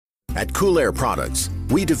At Cool Air Products,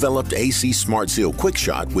 we developed AC Smart Seal Quick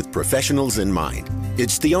Shot with professionals in mind.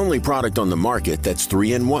 It's the only product on the market that's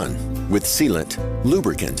 3-in-1, with sealant,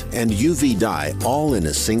 lubricant, and UV dye all in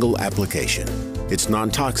a single application. It's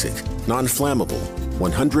non-toxic, non-flammable,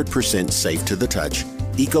 100% safe to the touch,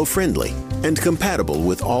 eco-friendly, and compatible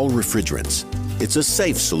with all refrigerants. It's a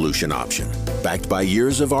safe solution option, backed by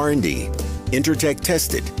years of R&D, Intertech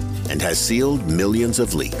tested, and has sealed millions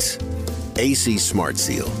of leaks. AC Smart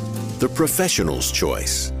Seal, the professional's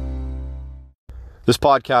choice. This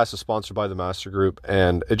podcast is sponsored by the Master Group,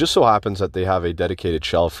 and it just so happens that they have a dedicated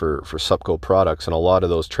shelf for Supco products, and a lot of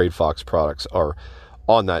those TradeFox products are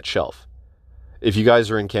on that shelf. If you guys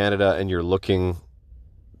are in Canada and you're looking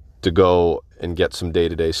to go and get some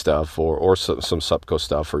day-to-day stuff or some Supco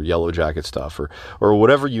stuff or Yellow Jacket stuff or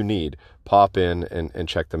whatever you need, pop in and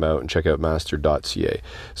check them out and check out master.ca.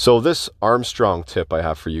 So this Armstrong tip I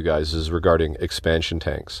have for you guys is regarding expansion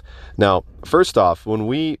tanks. Now, first off, when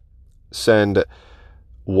we send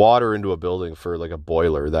water into a building for like a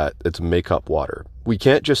boiler that it's makeup water, we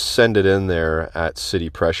can't just send it in there at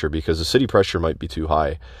city pressure because the city pressure might be too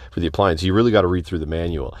high for the appliance. You really got to read through the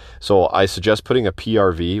manual. So I suggest putting a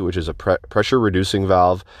PRV, which is a pressure reducing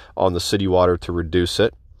valve, on the city water to reduce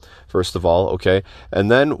it, first of all, okay?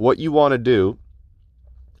 And then what you want to do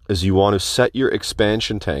is you want to set your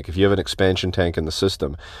expansion tank. If you have an expansion tank in the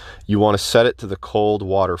system, you want to set it to the cold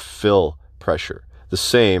water fill pressure, the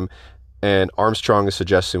same. And Armstrong is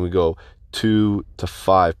suggesting we go 2 to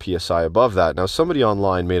 5 psi above that. Now, somebody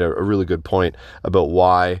online made a really good point about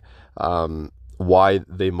why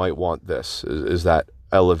they might want this, is that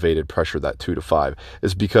elevated pressure, that 2 to 5,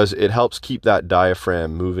 is because it helps keep that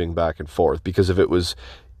diaphragm moving back and forth. Because if it was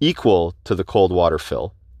equal to the cold water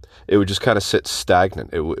fill, it would just kind of sit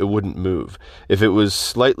stagnant. It wouldn't move. If it was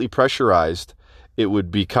slightly pressurized, it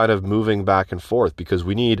would be kind of moving back and forth because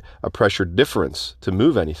we need a pressure difference to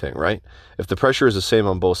move anything, right? If the pressure is the same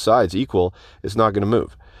on both sides, equal, it's not going to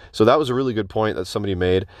move. So that was a really good point that somebody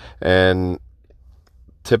made. And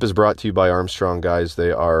tip is brought to you by Armstrong, guys.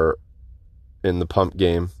 They are in the pump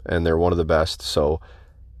game and they're one of the best. So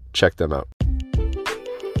check them out.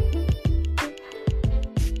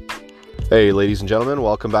 Hey, ladies and gentlemen,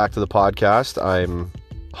 welcome back to the podcast. I'm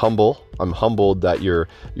humbled that you're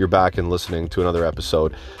back and listening to another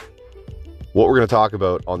episode. What we're going to talk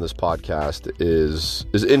about on this podcast is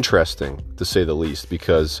interesting, to say the least,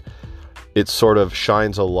 because it sort of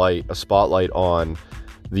shines a spotlight on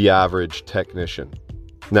the average technician.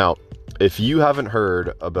 Now, if you haven't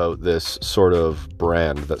heard about this sort of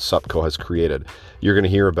brand that Supco has created, you're going to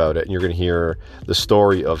hear about it and you're going to hear the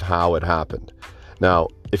story of how it happened. Now,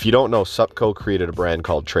 if you don't know, Supco created a brand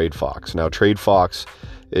called TradeFox. Now, TradeFox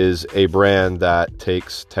is a brand that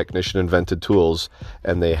takes technician invented tools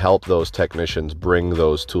and they help those technicians bring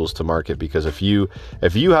those tools to market. Because if you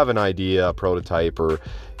have an idea, a prototype, or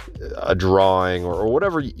a drawing, or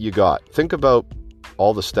whatever you got, think about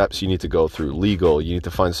all the steps you need to go through. Legal, you need to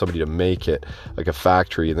find somebody to make it, like a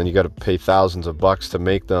factory, and then you got to pay thousands of bucks to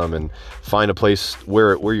make them and find a place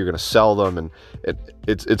where you're going to sell them. And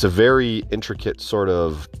it's a very intricate sort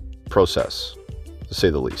of process, to say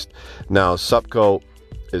the least. Now, Supco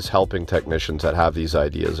is helping technicians that have these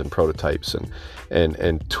ideas and prototypes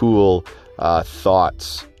and tool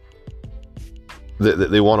thoughts.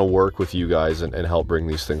 They want to work with you guys and help bring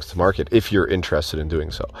these things to market if you're interested in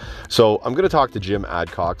doing so. So I'm going to talk to Jim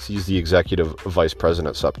Adcox. He's the executive vice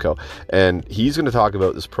president at Supco, and he's going to talk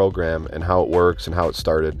about this program and how it works and how it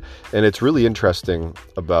started. And it's really interesting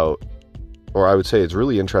it's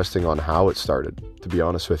really interesting on how it started, to be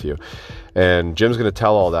honest with you. And Jim's going to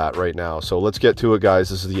tell all that right now. So let's get to it, guys.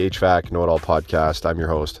 This is the HVAC Know It All podcast. I'm your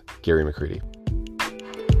host, Gary McCready.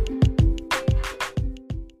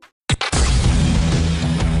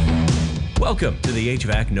 Welcome to the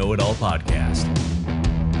HVAC Know It All podcast.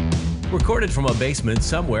 Recorded from a basement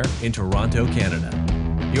somewhere in Toronto, Canada.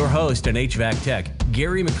 Your host and HVAC tech,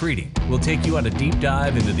 Gary McCready, will take you on a deep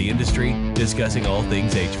dive into the industry, discussing all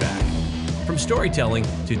things HVAC. From storytelling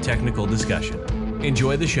to technical discussion.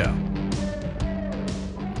 Enjoy the show.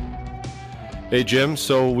 Hey, Jim.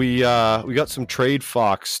 So we got some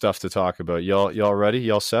TradeFox stuff to talk about. Y'all ready?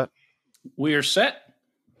 Y'all set? We are set.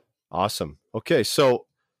 Awesome. Okay, so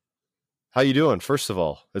how you doing? First of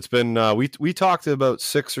all, it's been we talked about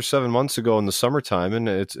 6 or 7 months ago in the summertime, and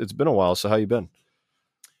it's been a while. So how you been?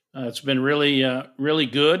 It's been really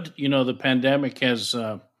good. You know, the pandemic has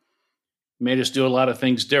made us do a lot of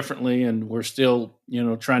things differently, and we're still,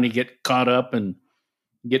 trying to get caught up and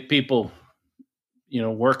get people,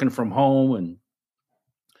 working from home, and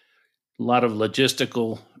a lot of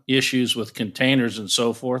logistical issues with containers and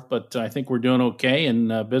so forth, but I think we're doing okay,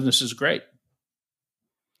 and business is great.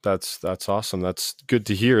 That's awesome. That's good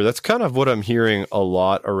to hear. That's kind of what I'm hearing a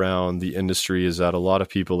lot around the industry, is that a lot of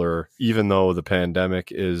people are, even though the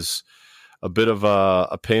pandemic is a bit of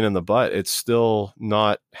a pain in the butt, it's still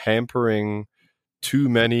not hampering too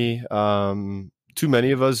many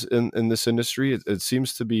of us in this industry. It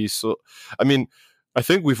seems to be so. I mean, I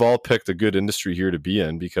think we've all picked a good industry here to be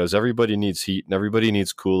in, because everybody needs heat and everybody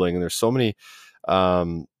needs cooling, and there's so many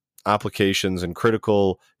applications and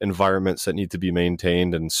critical environments that need to be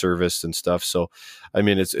maintained and serviced and stuff. So, I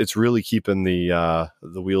mean, it's really keeping the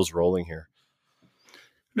wheels rolling here.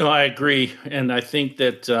 No, I agree, and I think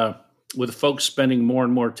that with folks spending more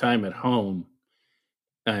and more time at home,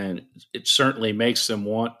 and it certainly makes them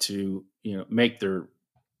want to, make their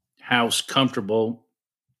house comfortable,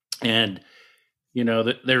 and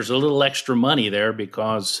there's a little extra money there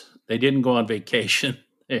because they didn't go on vacation.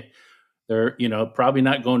 They're, probably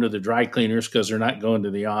not going to the dry cleaners because they're not going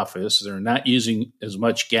to the office. They're not using as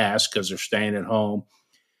much gas because they're staying at home.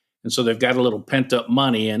 And so they've got a little pent up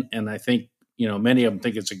money. And I think, many of them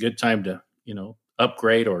think it's a good time to,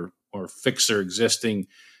 upgrade or fix their existing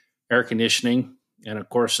air conditioning. And of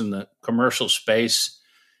course, in the commercial space,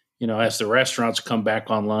 as the restaurants come back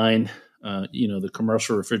online, the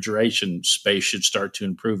commercial refrigeration space should start to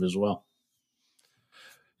improve as well.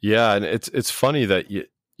 Yeah. And it's funny that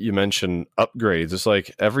you mentioned upgrades. It's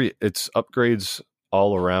like it's upgrades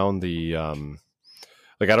all around the,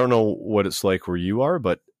 like, I don't know what it's like where you are,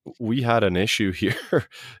 but we had an issue here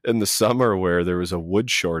in the summer where there was a wood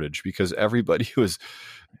shortage because everybody was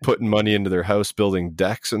putting money into their house, building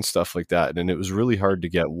decks and stuff like that. And it was really hard to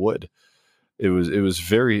get wood. It was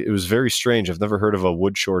very strange. I've never heard of a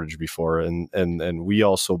wood shortage before. And we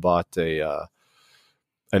also bought an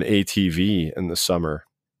ATV in the summer.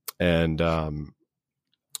 And,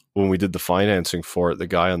 when we did the financing for it, the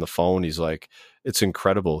guy on the phone, he's like, it's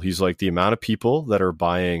incredible. He's like, the amount of people that are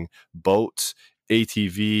buying boats,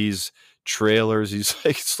 ATVs, trailers, he's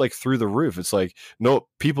like, it's like through the roof. It's like, no,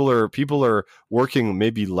 people are working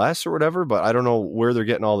maybe less or whatever, but I don't know where they're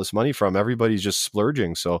getting all this money from. Everybody's just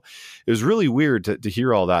splurging. So it was really weird to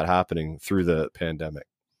hear all that happening through the pandemic.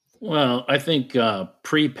 Well, I think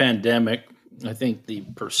pre-pandemic, I think the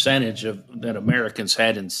percentage that Americans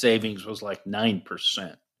had in savings was like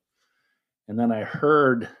 9%. And then I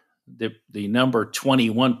heard the number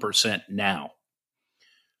 21% now.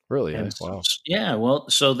 Really? And wow. Yeah. Well,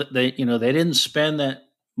 so that they didn't spend that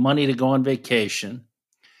money to go on vacation,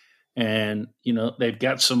 and they've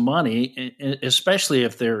got some money, especially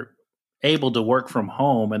if they're able to work from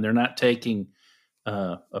home and they're not taking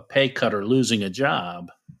a pay cut or losing a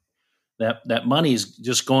job. That money is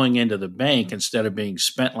just going into the bank instead of being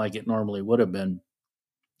spent like it normally would have been.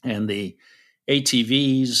 And the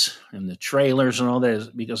ATVs and the trailers and all that is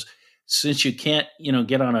because since you can't,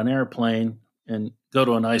 get on an airplane and go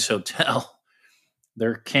to a nice hotel,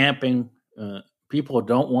 they're camping. People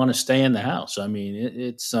don't want to stay in the house. I mean,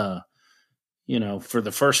 it's for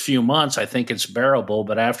the first few months, I think it's bearable.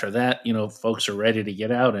 But after that, folks are ready to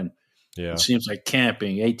get out. And it seems like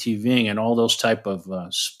camping, ATVing, and all those type of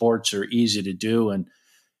sports are easy to do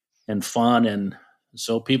and fun. And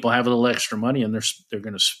so people have a little extra money and they're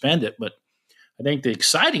going to spend it. But I think the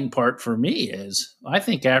exciting part for me is I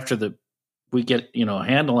think after we get, a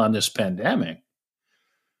handle on this pandemic,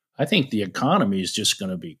 I think the economy is just going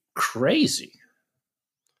to be crazy.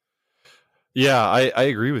 Yeah, I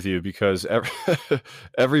agree with you because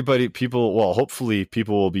hopefully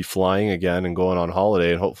people will be flying again and going on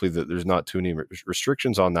holiday, and hopefully that there's not too many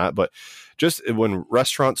restrictions on that. But just when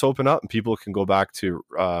restaurants open up and people can go back to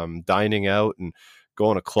dining out and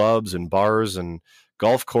going to clubs and bars and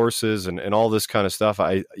golf courses and all this kind of stuff,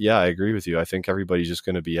 I agree with you. I think everybody's just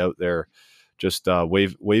going to be out there just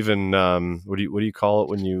waving. What do you call it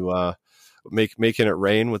when you making it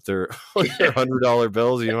rain with their $100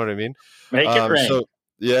 bills? You know what I mean? Make it rain. So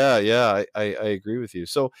I agree with you.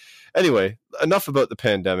 So anyway, enough about the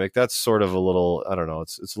pandemic. That's sort of a little, I don't know,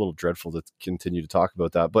 it's a little dreadful to continue to talk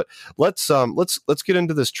about that. But let's get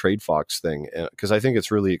into this TradeFox thing because I think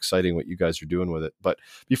it's really exciting what you guys are doing with it. But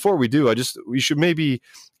before we do, we should maybe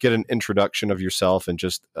get an introduction of yourself and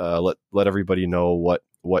just let everybody know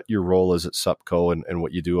what your role is at SUPCO and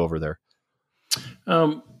what you do over there.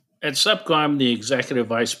 At SUPCO, I'm the executive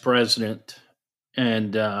vice president,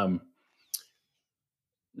 and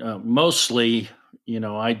mostly,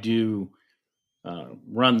 I do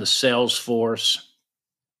run the sales force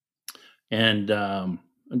and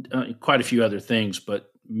quite a few other things,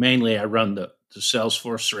 but mainly I run the sales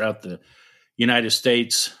force throughout the United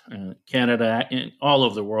States, Canada, and all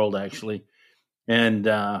over the world, actually. And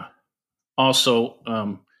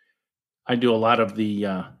also, I do a lot of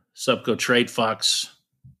the Supco Trade Fox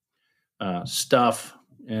stuff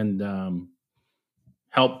and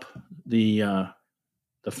help the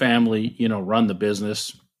family, run the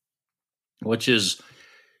business, which is,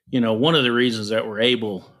 one of the reasons that we're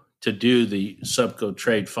able to do the Supco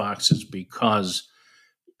Trade Fox is because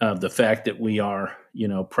of the fact that we are,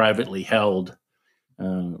 privately held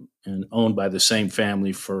and owned by the same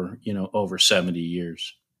family for, over 70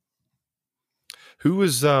 years.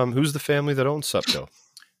 Who's the family that owns Supco?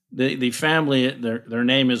 The family, their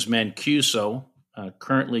name is Mancuso.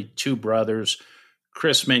 Currently, two brothers,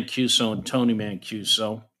 Chris Mancuso and Tony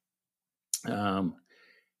Mancuso. And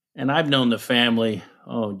I've known the family,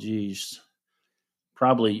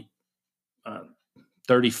 probably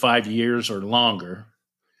 35 years or longer.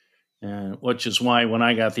 Which is why when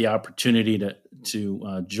I got the opportunity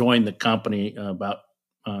to join the company about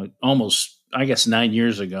almost, I guess, 9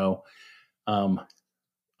 years ago,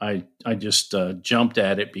 I just jumped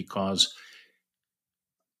at it because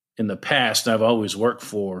in the past I've always worked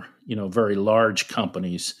for very large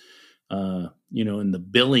companies, in the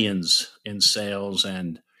billions in sales,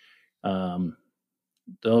 and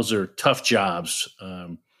those are tough jobs.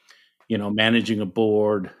 Managing a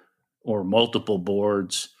board or multiple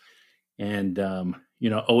boards, and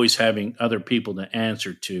always having other people to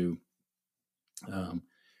answer to,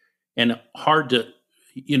 and hard to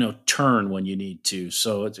turn when you need to.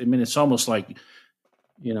 So it's almost like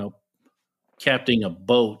captaining a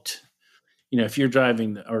boat. If you're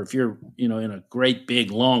driving or if you're in a great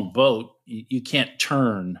big long boat, you can't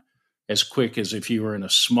turn as quick as if you were in a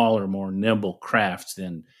smaller, more nimble craft.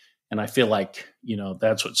 And I feel like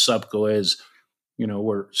that's what Supco is.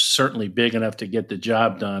 We're certainly big enough to get the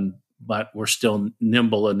job done, but we're still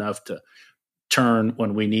nimble enough to turn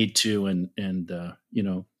when we need to and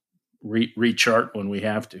rechart when we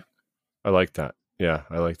have to. I like that. Yeah,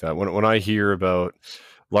 I like that. When I hear about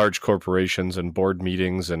large corporations and board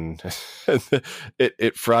meetings, and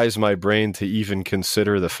it fries my brain to even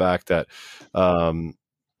consider the fact that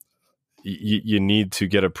you need to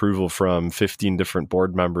get approval from 15 different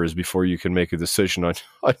board members before you can make a decision on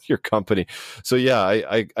your company. So yeah,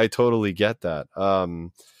 I totally get that.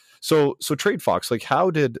 So Trade Fox,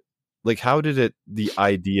 how did the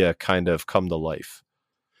idea kind of come to life?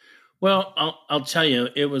 Well, I'll tell you,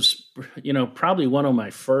 it was, probably one of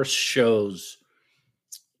my first shows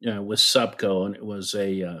with Supco, and it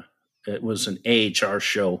was an AHR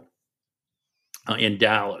show in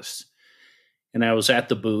Dallas, and I was at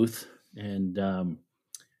the booth, and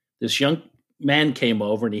this young man came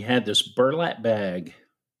over, and he had this burlap bag,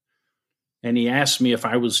 and he asked me if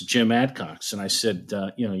I was Jim Adcox, and I said,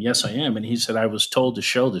 yes, I am, and he said, I was told to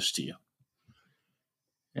show this to you.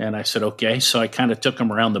 And I said, okay. So I kind of took him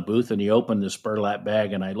around the booth, and he opened this burlap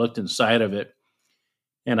bag, and I looked inside of it,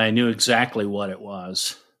 and I knew exactly what it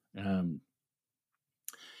was. And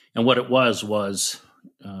what it was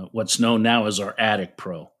what's known now as our Attic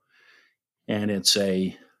Pro. And it's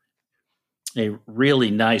a really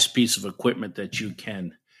nice piece of equipment that you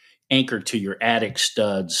can anchor to your attic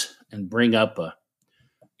studs and bring up a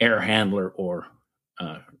air handler or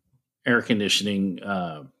air conditioning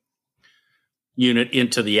unit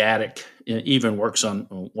into the attic. It even works on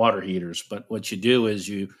water heaters. But what you do is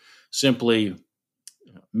you simply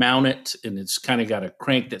mount it, and it's kind of got a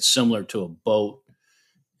crank that's similar to a boat,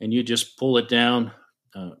 and you just pull it down,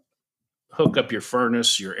 hook up your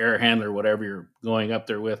furnace, your air handler, whatever you're going up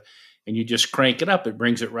there with, and you just crank it up. It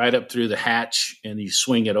brings it right up through the hatch, and you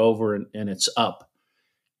swing it over, and it's up.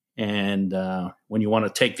 And when you want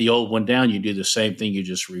to take the old one down, you do the same thing. You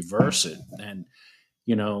just reverse it. And,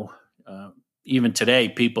 even today,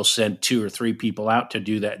 people send 2 or 3 people out to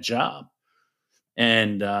do that job.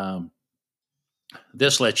 And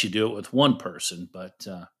this lets you do it with one person. But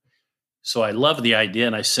so I love the idea.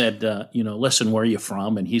 And I said, listen, where are you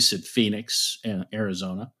from? And he said, Phoenix,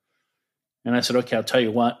 Arizona. And I said, okay, I'll tell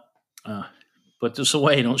you what, put this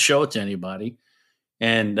away. Don't show it to anybody.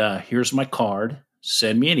 And here's my card.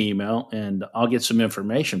 Send me an email, and I'll get some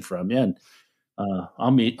information from you. And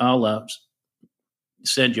I'll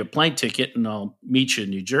send you a plane ticket, and I'll meet you in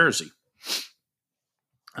New Jersey.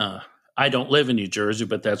 I don't live in New Jersey,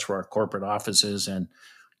 but that's where our corporate office is. And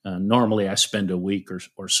normally I spend a week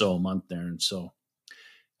or so a month there. And so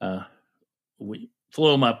we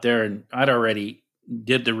flew him up there, and I'd already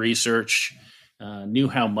did the research, knew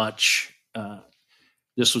how much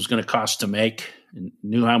this was going to cost to make, and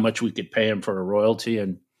knew how much we could pay him for a royalty.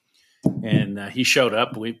 And he showed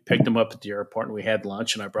up. We picked him up at the airport, and we had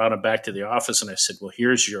lunch, and I brought him back to the office, and I said, well,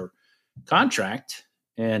 here's your contract.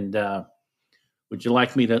 And would you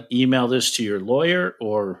like me to email this to your lawyer,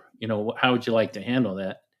 or, how would you like to handle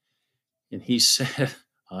that? And he said,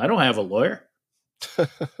 I don't have a lawyer.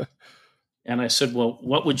 And I said, well,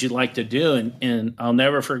 what would you like to do? And I'll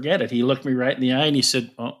never forget it. He looked me right in the eye and he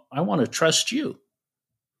said, well, I want to trust you.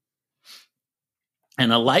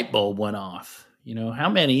 And a light bulb went off. How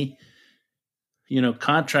many,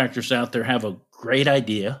 contractors out there have a great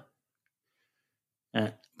idea,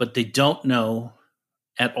 but they don't know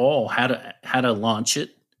at all how to launch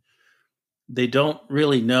it. They don't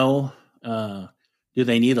really know, do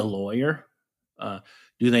they need a lawyer?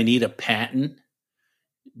 Do they need a patent?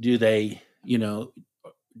 Do they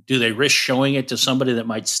risk showing it to somebody that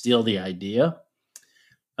might steal the idea?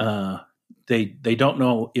 They don't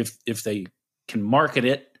know if they can market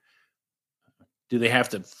it. Do they have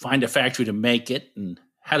to find a factory to make it? And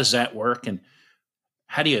how does that work? And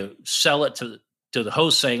how do you sell it to the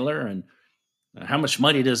wholesaler? And how much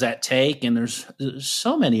money does that take? And there's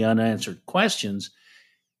so many unanswered questions.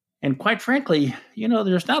 And quite frankly,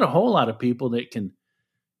 there's not a whole lot of people that can,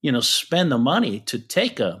 spend the money to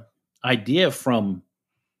take a idea from,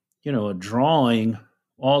 a drawing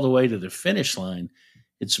all the way to the finish line.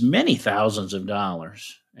 It's many thousands of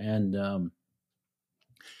dollars. And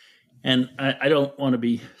I don't want to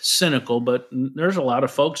be cynical, but there's a lot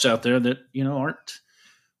of folks out there that,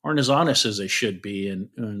 aren't as honest as they should be.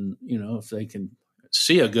 And if they can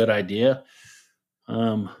see a good idea,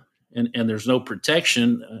 and there's no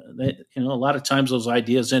protection, a lot of times those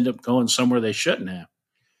ideas end up going somewhere they shouldn't have.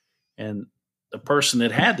 And the person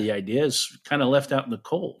that had the idea is kind of left out in the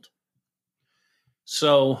cold.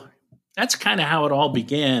 So that's kind of how it all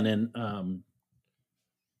began. And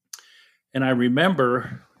I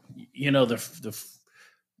remember,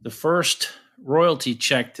 the first royalty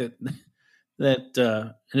check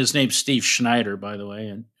that his name's Steve Schneider, by the way.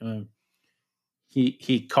 And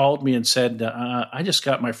he called me and said, I just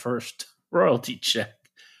got my first royalty check.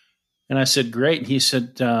 And I said, great. And he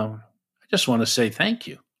said, I just want to say thank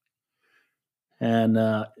you. And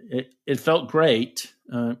it felt great.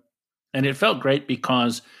 And it felt great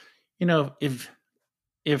because, if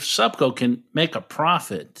Supco can make a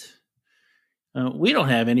profit, we don't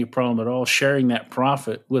have any problem at all sharing that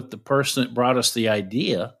profit with the person that brought us the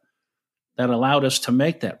idea that allowed us to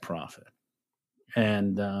make that profit.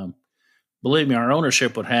 And believe me, our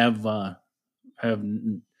ownership would have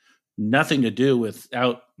nothing to do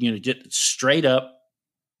without, just straight up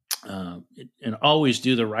and always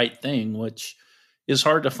do the right thing, which is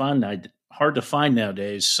hard to find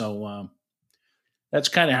nowadays. So that's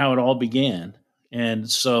kind of how it all began. And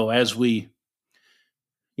so as we,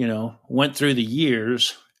 went through the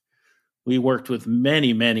years, we worked with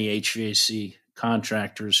many, many HVAC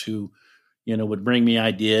contractors who, would bring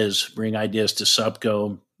ideas to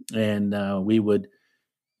Supco, and we would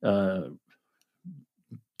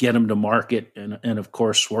get them to market and of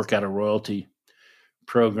course, work out a royalty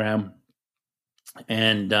program.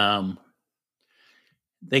 And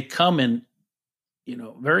they come in,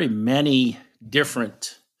 very many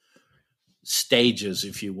different stages,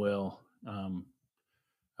 if you will.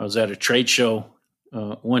 I was at a trade show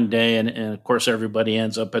one day, and of course, everybody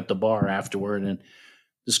ends up at the bar afterward. And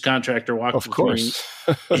this contractor walked Of course.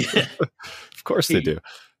 Me. Of course they do.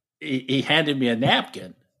 He handed me a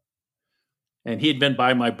napkin, and he'd been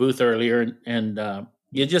by my booth earlier, and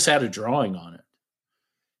he just had a drawing on it.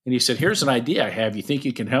 And he said, here's an idea I have. You think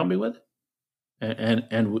you can help me with it?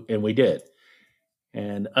 And we did.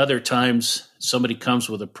 And other times, somebody comes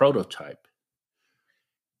with a prototype.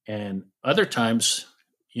 And other times,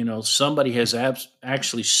 somebody has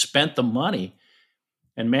actually spent the money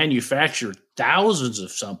and manufactured thousands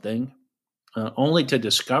of something only to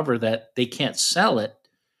discover that they can't sell it,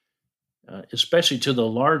 especially to the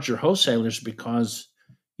larger wholesalers, because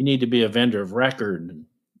you need to be a vendor of record, and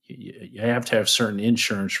you have to have certain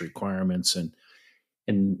insurance requirements,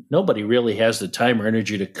 and nobody really has the time or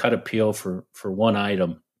energy to cut a PO for one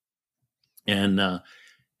item. And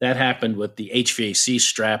that happened with the HVAC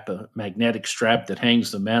strap, a magnetic strap that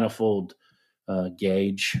hangs the manifold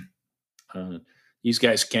gauge. These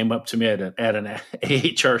guys came up to me at an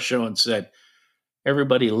AHR show and said,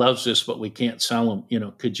 everybody loves this, but we can't sell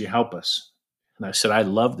them. Could you help us? And I said, I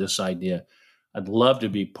love this idea. I'd love to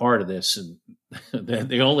be part of this. And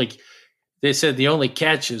they said the only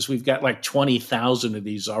catch is we've got like 20,000 of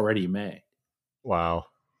these already made. Wow.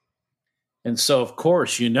 And so, of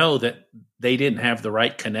course, that they didn't have the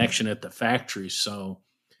right connection at the factory. So,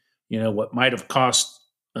 what might have cost,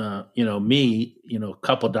 me, a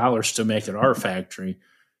couple dollars to make at our factory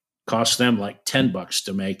cost them like $10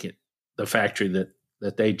 to make it the factory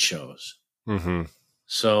that they chose. Mm-hmm.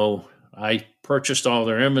 So I purchased all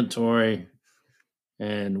their inventory,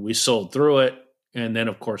 and we sold through it. And then,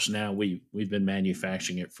 of course, now we've been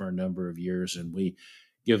manufacturing it for a number of years, and we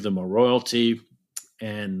give them a royalty.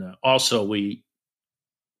 And also, we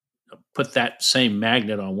put that same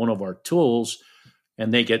magnet on one of our tools,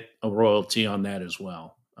 and they get a royalty on that as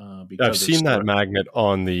well. Because I've seen that magnet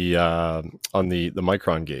on the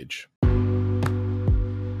Micron gauge.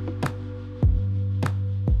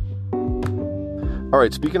 All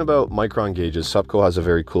right, speaking about Micron gauges, Supco has a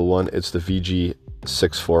very cool one. It's the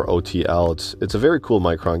VG64OTL. It's a very cool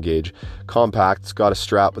Micron gauge, compact. It's got a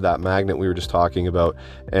strap with that magnet we were just talking about,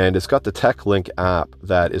 and it's got the TechLink app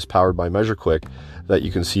that is powered by MeasureQuick, that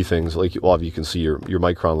you can see things like, well, you can see your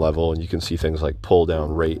Micron level, and you can see things like pull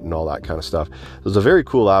down rate and all that kind of stuff. So it's a very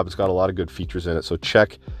cool app. It's got a lot of good features in it. So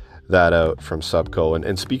check that out from Supco.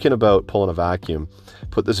 And speaking about pulling a vacuum,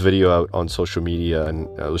 put this video out on social media, and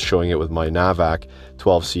I was showing it with my Navac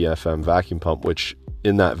 12CFM vacuum pump, which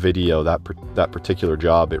in that video, that particular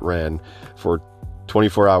job, it ran for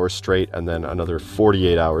 24 hours straight and then another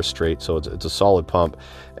 48 hours straight. So it's a solid pump,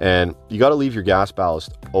 and you got to leave your gas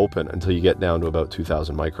ballast open until you get down to about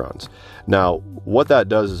 2000 microns. Now, what that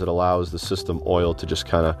does is it allows the system oil to just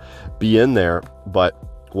kind of be in there, but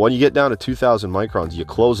when you get down to 2000 microns, you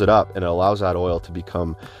close it up, and it allows that oil to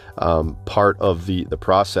become part of the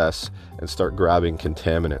process and start grabbing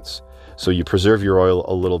contaminants. So you preserve your oil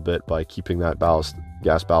a little bit by keeping that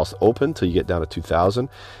gas ballast open till you get down to 2000,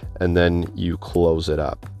 and then you close it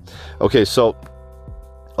up. Okay, so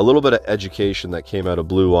a little bit of education that came out of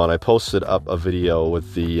Blue On. I posted up a video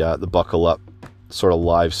with the Buckle Up sort of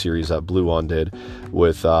live series that Blue On did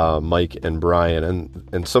with Mike and Brian,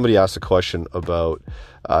 and somebody asked a question about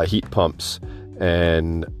heat pumps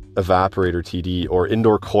and evaporator TD or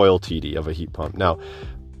indoor coil TD of a heat pump. Now,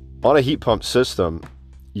 on a heat pump system,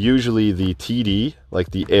 usually the TD,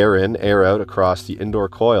 like the air in, air out across the indoor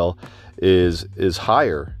coil, is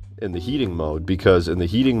higher in the heating mode, because in the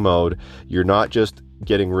heating mode, you're not just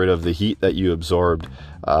getting rid of the heat that you absorbed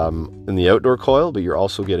in the outdoor coil, but you're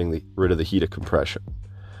also getting rid of the heat of compression.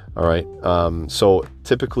 All right. So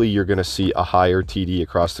typically you're going to see a higher TD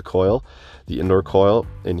across the coil, the indoor coil,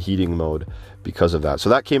 in heating mode because of that. So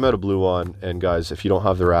that came out of Blue On. And guys, if you don't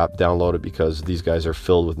have their app, download it, because these guys are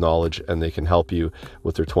filled with knowledge and they can help you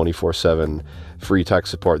with their 24/7 free tech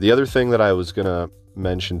support. The other thing that I was going to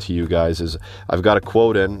mention to you guys is I've got a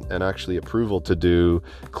quote in and actually approval to do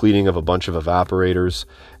cleaning of a bunch of evaporators.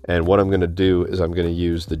 And what I'm going to do is I'm going to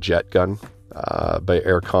use the Jet Gun by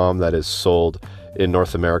Aircom that is sold in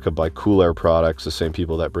North America by Cool Air Products, the same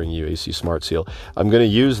people that bring you AC Smart Seal. I'm going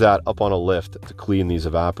to use that up on a lift to clean these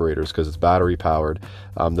evaporators because it's battery powered.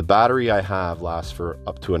 The battery I have lasts for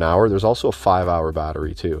up to an hour. There's also a 5-hour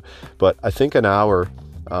battery too, but I think an hour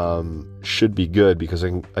should be good because I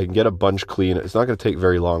can get a bunch clean. It's not going to take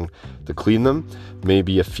very long to clean them,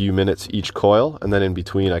 maybe a few minutes each coil, and then in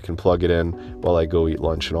between I can plug it in while I go eat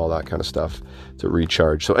lunch and all that kind of stuff to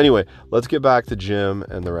recharge. So anyway, let's get back to Jim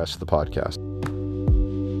and the rest of the podcast.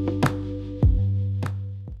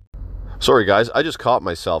 Sorry guys, I just caught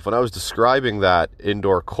myself when I was describing that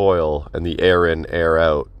indoor coil and the air in, air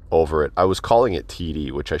out over it. I was calling it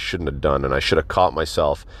TD, which I shouldn't have done, and I should have caught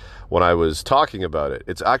myself when I was talking about it.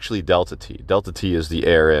 It's actually Delta T. Delta T is the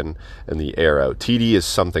air in and the air out. TD is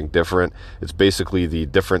something different. It's basically the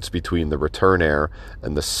difference between the return air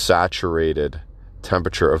and the saturated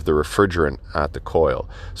temperature of the refrigerant at the coil.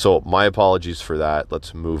 So my apologies for that.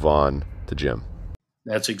 Let's move on to Jim.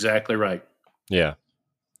 That's exactly right. Yeah.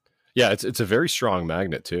 Yeah, it's a very strong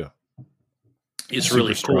magnet too. It's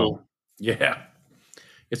really cool. Yeah.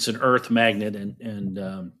 It's an earth magnet,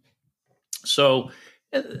 and so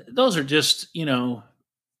those are just, and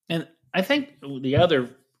I think the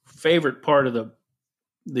other favorite part of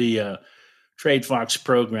the TradeFox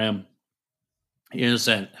program is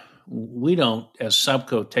that we don't, as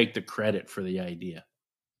Supco, take the credit for the idea.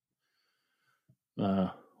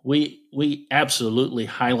 We absolutely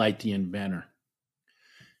highlight the inventor,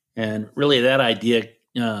 and really that idea,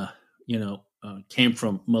 came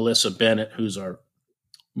from Melissa Bennett, who's our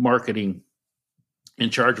marketing, in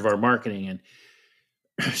charge of our marketing, and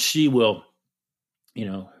she will,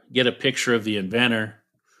 get a picture of the inventor,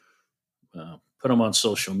 put them on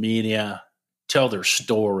social media, tell their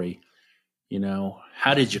story.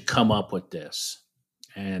 How did you come up with this?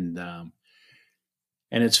 And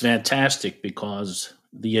it's fantastic because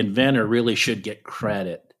the inventor really should get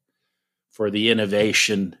credit for the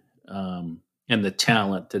innovation and the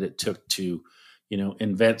talent that it took to,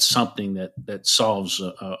 invent something that solves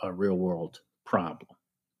a real world problem.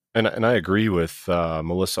 And I agree with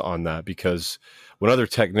Melissa on that, because when other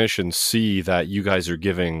technicians see that you guys are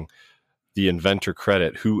giving the inventor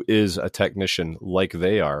credit, who is a technician like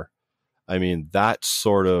they are, I mean, that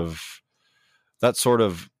sort of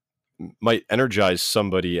might energize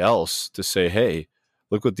somebody else to say, hey,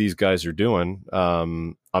 look what these guys are doing.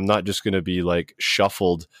 I'm not just going to be like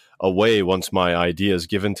shuffled away once my idea is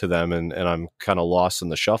given to them and I'm kind of lost in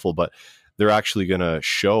the shuffle, but they're actually going to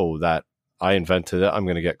show that I invented it. I'm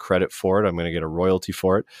going to get credit for it. I'm going to get a royalty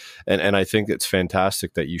for it. And I think it's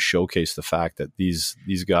fantastic that you showcase the fact that these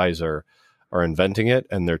guys are inventing it,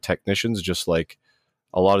 and they're technicians, just like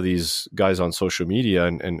a lot of these guys on social media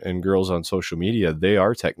and girls on social media. They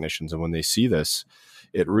are technicians. And when they see this,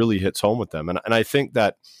 it really hits home with them. And I think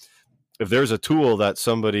that if there's a tool that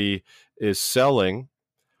somebody is selling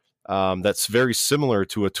that's very similar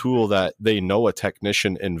to a tool that they know a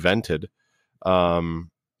technician invented,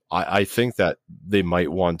 I think that they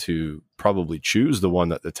might want to probably choose the one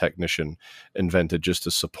that the technician invented just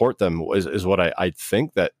to support them, is what I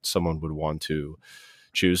think that someone would want to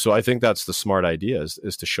choose. So I think that's the smart idea,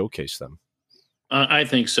 is to showcase them. I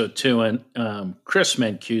think so too. And Chris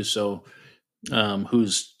Mancuso,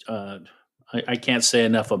 who's I can't say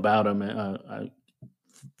enough about him.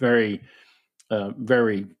 Very,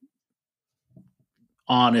 very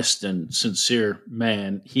honest and sincere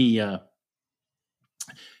man. He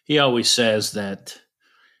always says that,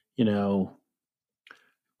 you know,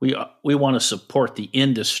 we want to support the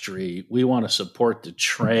industry, we want to support the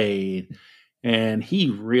trade, and he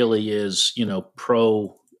really is, you know,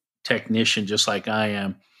 pro technician, just like I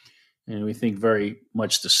am, and we think very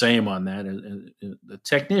much the same on that. And the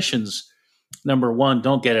technicians, number one,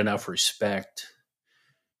 don't get enough respect.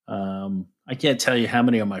 I can't tell you how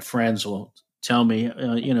many of my friends will tell me,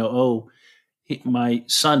 my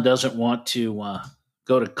son doesn't want to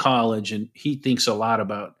go to college, and he thinks a lot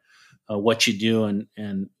about what you do,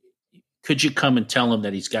 and could you come and tell him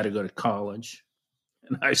that he's got to go to college?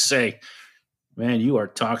 And I say, man, you are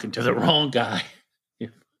talking to the wrong guy.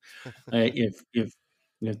 If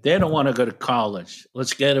they don't want to go to college,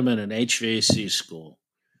 let's get them in an HVAC school,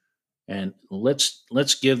 and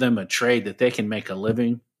let's give them a trade that they can make a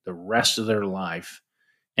living the rest of their life,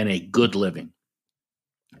 and a good living.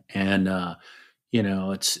 And I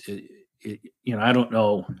don't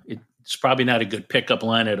know. It's probably not a good pickup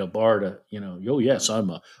line at a bar to, oh yes,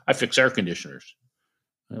 I fix air conditioners.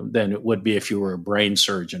 Than it would be if you were a brain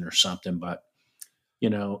surgeon or something. But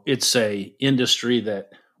it's a industry that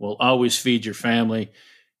will always feed your family,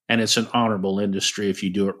 and it's an honorable industry if you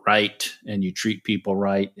do it right and you treat people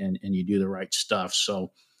right and you do the right stuff.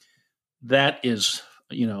 So that is,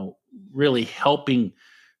 really helping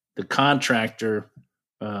the contractor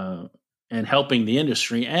and helping the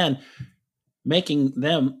industry and making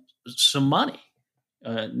them some money.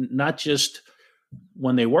 Not just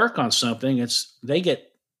when they work on something, they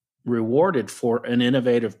get rewarded for an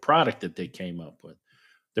innovative product that they came up with,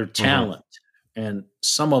 their talent. Mm-hmm. And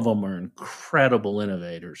some of them are incredible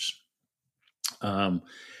innovators. To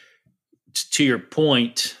your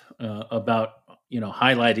point about,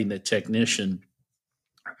 highlighting the technician,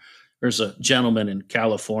 there's a gentleman in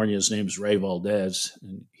California, his name is Ray Valdez,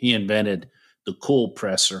 and he invented the cool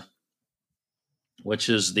presser, which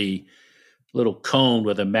is the little cone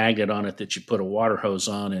with a magnet on it that you put a water hose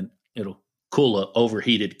on, and it'll cool an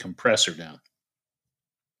overheated compressor down.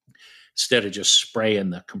 Instead of just spraying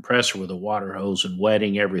the compressor with a water hose and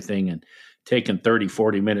wetting everything and taking 30,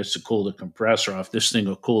 40 minutes to cool the compressor off, this thing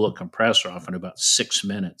will cool the compressor off in about 6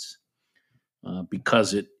 minutes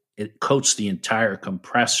because it coats the entire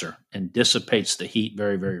compressor and dissipates the heat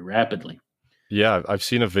very, very rapidly. Yeah, I've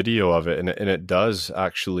seen a video of it, and it does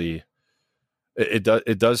actually,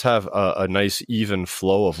 it does have a nice even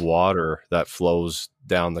flow of water that flows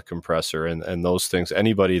down the compressor and those things.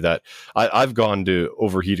 Anybody that I've gone to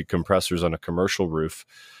overheated compressors on a commercial roof.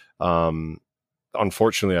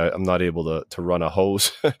 Unfortunately, I'm not able to run a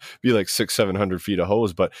hose, be like 600-700 feet of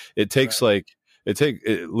hose, but it takes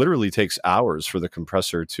it literally takes hours for the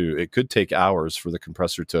compressor it could take hours for the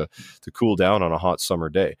compressor to cool down on a hot summer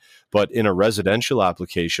day. But in a residential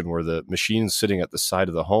application where the machine's sitting at the side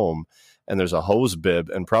of the home and there's a hose bib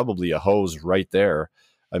and probably a hose right there,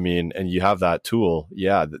 I mean, and you have that tool,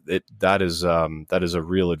 yeah, that is a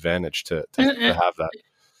real advantage to have that.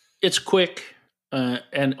 It's quick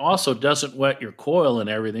and also doesn't wet your coil and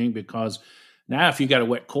everything, because now if you got a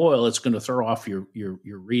wet coil, it's going to throw off your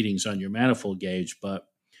readings on your manifold gauge. But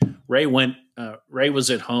Ray was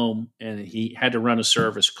at home and he had to run a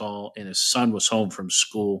service call, and his son was home from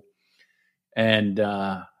school, and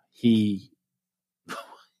he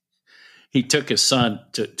took his son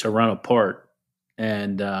to run a part,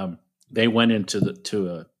 and they went into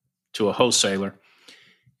to a wholesaler,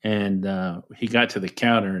 And he got to the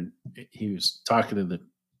counter and he was talking to the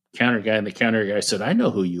counter guy, and the counter guy said, "I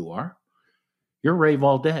know who you are. You're Ray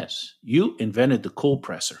Valdez. You invented the cool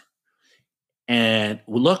presser. And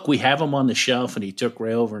look, we have him on the shelf." And he took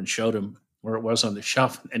Ray over and showed him where it was on the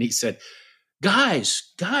shelf. And he said,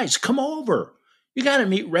 guys, come over. You got to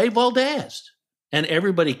meet Ray Valdez. And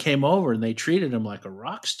everybody came over and they treated him like a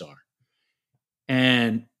rock star.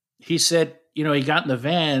 And he said, he got in the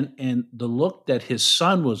van, and the look that his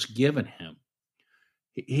son was giving him,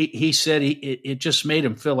 he said it just made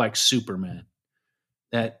him feel like Superman,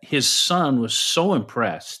 that his son was so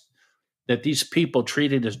impressed that these people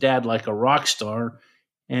treated his dad like a rock star.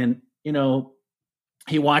 And,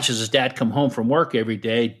 he watches his dad come home from work every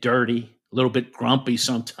day, dirty, a little bit grumpy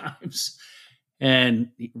sometimes, and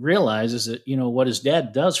he realizes that, what his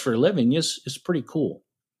dad does for a living is pretty cool.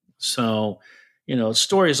 So,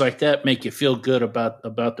 stories like that make you feel good about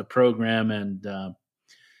the program.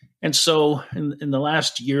 And so in the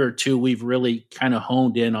last year or two, we've really kind of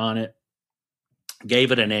honed in on it,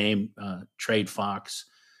 gave it a name, TradeFox,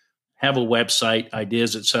 have a website,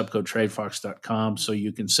 ideas@subcotradefox.com. So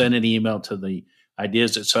you can send an email to the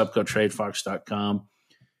ideas@subcotradefox.com.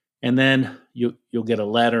 And then you'll get a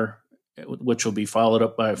letter, which will be followed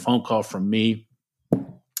up by a phone call from me.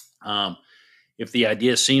 If the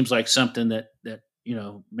idea seems like something that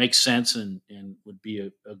makes sense and would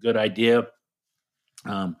be a good idea,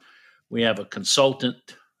 we have a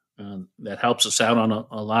consultant that helps us out on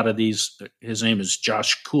a lot of these. His name is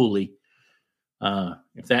Josh Cooley.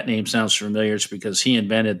 If that name sounds familiar, it's because he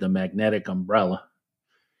invented the magnetic umbrella,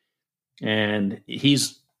 and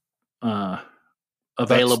he's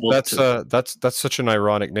available. That's such an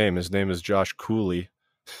ironic name. His name is Josh Cooley.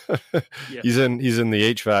 Yeah. He's in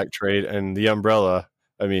the HVAC trade, and the umbrella,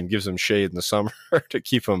 gives him shade in the summer to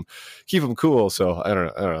keep him cool. So I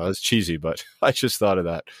don't know. It's cheesy, but I just thought of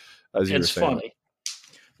that as you were saying.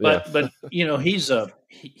 It's funny, but he's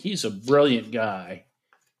a brilliant guy,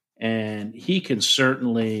 and he can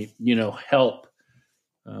certainly help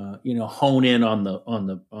hone in on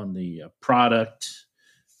the product,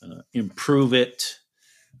 improve it,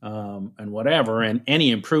 and whatever. And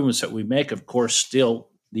any improvements that we make, of course, still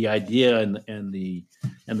the idea and the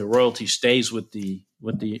royalty stays with the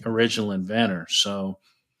original inventor. So,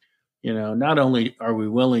 not only are we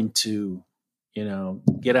willing to,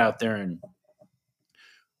 get out there and,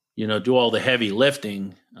 do all the heavy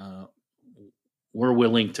lifting, we're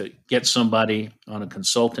willing to get somebody on a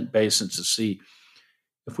consultant basis to see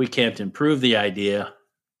if we can't improve the idea.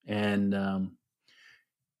 And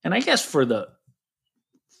I guess for the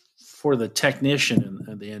technician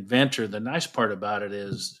and the inventor, the nice part about it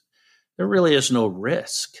is there really is no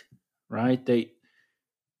risk, right?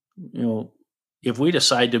 If we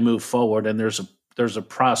decide to move forward, and there's a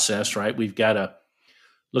process, right? We've got to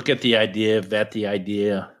look at the idea, vet the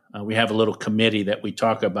idea. We have a little committee that we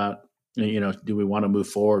talk about, do we want to move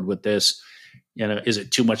forward with this? Is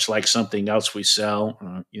it too much like something else we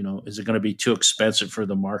sell? Is it going to be too expensive for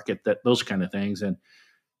the market? Those kind of things.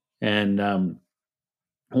 And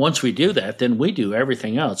once we do that, then we do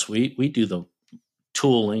everything else. We do the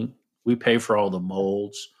tooling. We pay for all the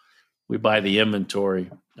molds. We buy the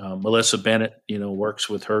inventory. Melissa Bennett, works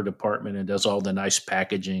with her department and does all the nice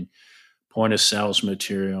packaging, point of sales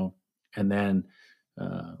material. And then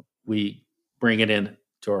we bring it in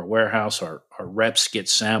to our warehouse. Our reps get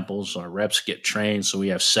samples. Our reps get trained. So we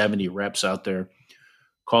have 70 reps out there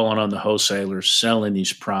calling on the wholesalers, selling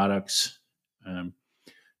these products,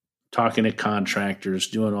 talking to contractors,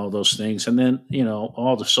 doing all those things. And then,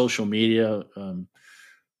 all the social media,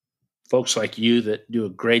 folks like you that do a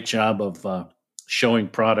great job of showing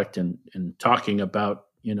product and talking about,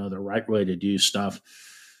 the right way to do stuff.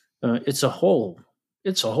 It's a whole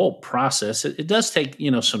process. It does take,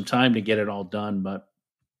 some time to get it all done, but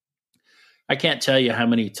I can't tell you how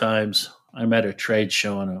many times I'm at a trade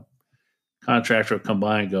show and a contractor will come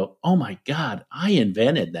by and go, "Oh my God, I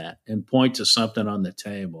invented that," and point to something on the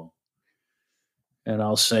table. And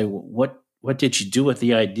I'll say, "What did you do with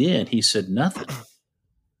the idea?" And he said, "Nothing."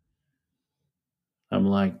 I'm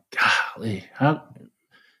like, golly,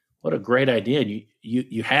 what a great idea.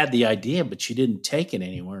 You had the idea, but you didn't take it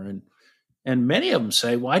anywhere. And many of them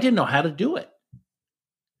say, "Well, I didn't know how to do it."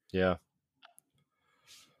 Yeah.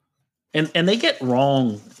 And they get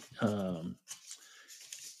wrong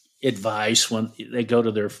advice when they go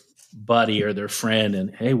to their buddy or their friend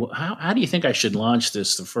and, "Hey, well, how do you think I should launch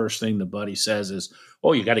this?" The first thing the buddy says is,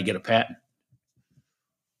 "Oh, you got to get a patent."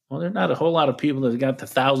 Well, there are not a whole lot of people that got the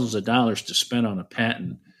thousands of dollars to spend on a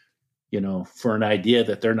patent, for an idea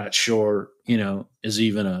that they're not sure, is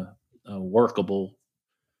even a workable,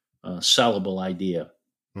 sellable idea.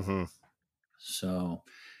 Mm-hmm. So,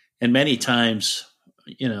 and many times,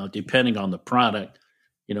 depending on the product,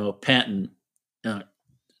 a patent uh,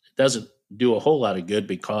 doesn't do a whole lot of good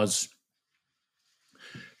because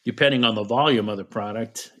depending on the volume of the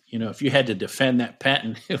product, if you had to defend that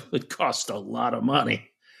patent, it would cost a lot of money.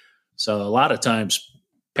 So a lot of times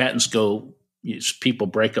patents people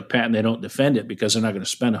break a patent, they don't defend it because they're not going to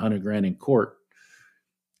spend $100,000 in court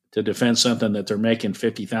to defend something that they're making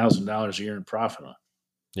 $50,000 a year in profit on.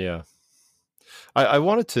 Yeah. I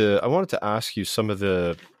wanted to ask you some of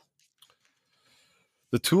the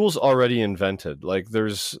tools already invented. Like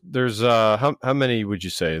there's how many would you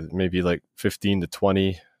say? Maybe like 15 to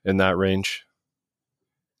 20 in that range?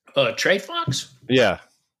 Trade Fox? Yeah.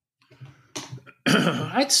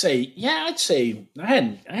 I'd say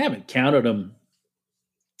I haven't counted them,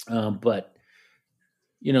 but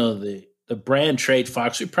the brand Trade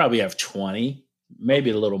Fox, we probably have 20, maybe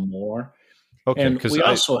a little more. Okay, And we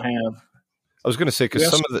also have. I was going to say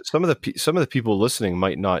because some of the people listening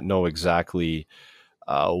might not know exactly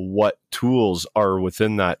what tools are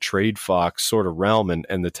within that Trade Fox sort of realm,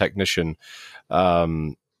 and the technician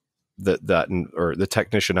or the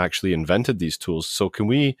technician actually invented these tools. So can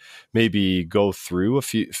we maybe go through a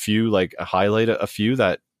few like highlight a few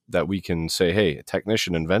that we can say, hey, a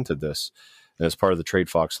technician invented this, and it's part of the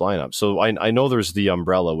Trade Fox lineup. So I know there's the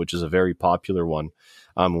Umbrella, which is a very popular one.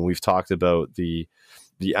 When we've talked about the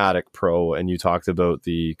Attic Pro, and you talked about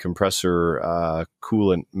the compressor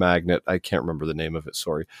coolant magnet. I can't remember the name of it,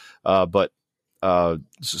 sorry. But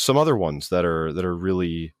some other ones that are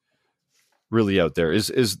really, really out there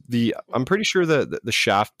is I'm pretty sure the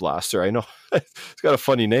Shaft Blaster. I know it's got a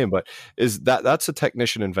funny name, but that's a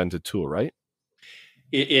technician invented tool, right?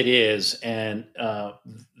 It is, and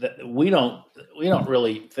we don't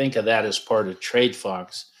really think of that as part of Trade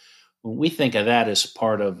Fox. When we think of that as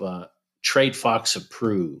part of Trade Fox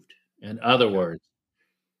approved. In other words,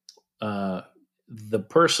 the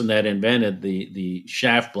person that invented the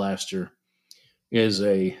Shaft Blaster is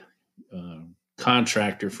a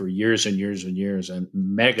contractor for years and years and years, and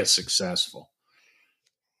mega successful.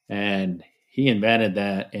 And he invented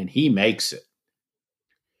that, and he makes it.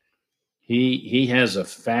 He has a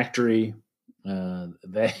factory.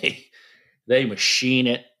 They machine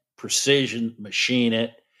it, precision machine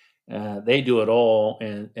it. They do it all,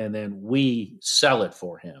 and then we sell it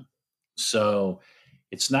for him. So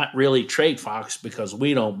it's not really Trade Fox because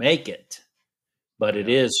we don't make it, but it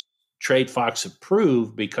is Trade Fox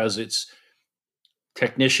approved because it's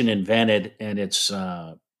technician invented and it's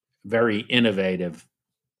very innovative.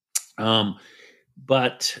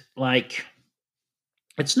 But like,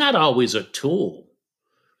 it's not always a tool.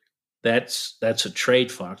 That's a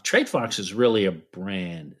Trade Fox. Trade Fox is really a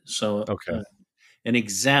brand. So okay. An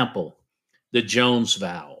example, the Jones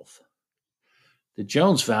valve. The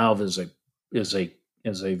Jones valve is a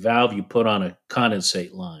valve you put on a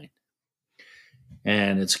condensate line,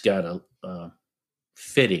 and it's got a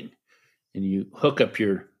fitting, and you hook up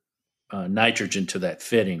your nitrogen to that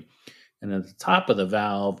fitting, and at the top of the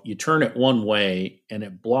valve, you turn it one way, and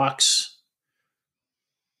it blocks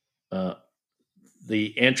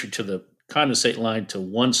the entry to the condensate line to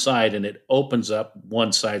one side, and it opens up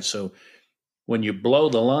one side. So when you blow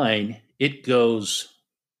the line, it goes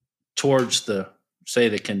towards the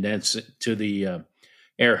condensate to the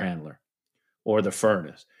air handler or the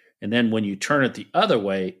furnace. And then when you turn it the other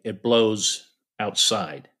way, it blows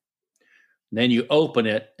outside. And then you open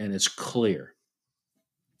it and it's clear.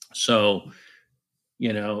 So,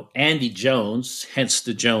 Andy Jones, hence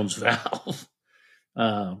the Jones valve,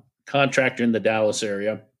 contractor in the Dallas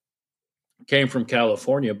area, came from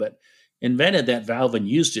California, but invented that valve and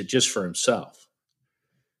used it just for himself.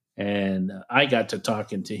 And I got to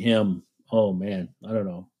talking to him, oh man, I don't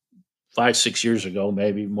know, 5-6 years ago,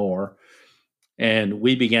 maybe more. And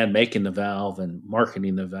we began making the valve and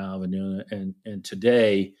marketing the valve, and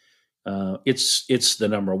today it's the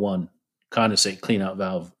number one condensate cleanout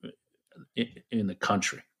valve in the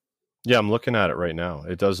country. Yeah, I'm looking at it right now.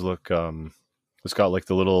 It does look. It's got like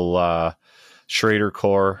the little Schrader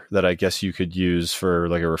core that I guess you could use for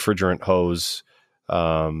like a refrigerant hose.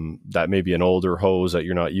 That may be an older hose that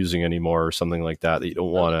you're not using anymore, or something like that you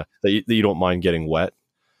don't want to that you don't mind getting wet,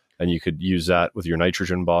 and you could use that with your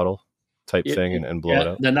nitrogen bottle type thing and blow it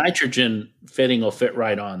out. The nitrogen fitting will fit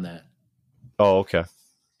right on that. Oh, okay.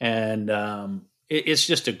 And it's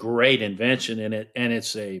just a great invention in it, and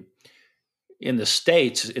in the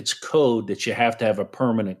States, it's code that you have to have a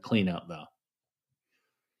permanent cleanout valve.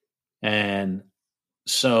 And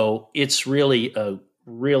so it's really a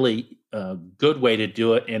good way to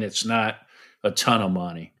do it, and it's not a ton of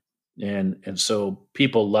money. And so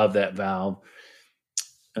people love that valve.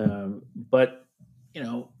 But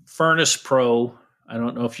Furnace Pro, I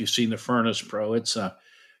don't know if you've seen the Furnace Pro. It's a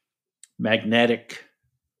magnetic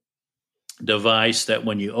device that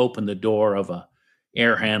when you open the door of a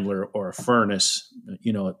air handler or a furnace,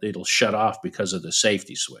 it'll shut off because of the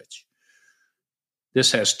safety switch.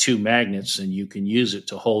 This has two magnets, and you can use it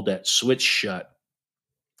to hold that switch shut,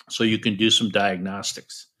 so you can do some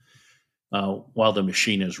diagnostics while the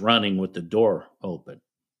machine is running with the door open.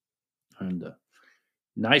 And the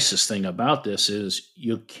nicest thing about this is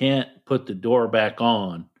you can't put the door back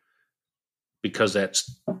on because that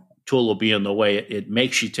tool will be in the way. It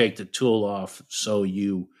makes you take the tool off so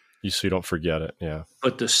you don't forget it. Yeah.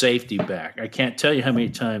 Put the safety back. I can't tell you how many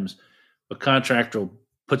times a contractor will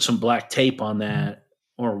put some black tape on that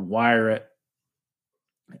or wire it,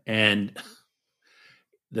 and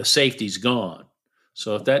the safety's gone.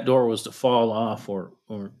 So if that door was to fall off, or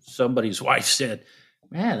somebody's wife said,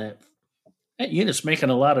 man, that unit's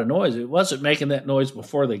making a lot of noise. It wasn't making that noise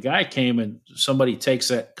before the guy came, and somebody takes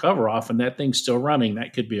that cover off and that thing's still running.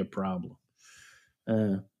 That could be a problem.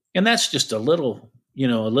 And that's just a little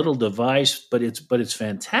device, but it's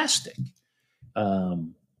fantastic.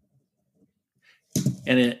 And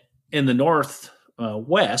in the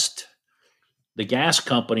Northwest, the gas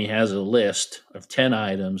company has a list of 10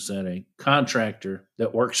 items that a contractor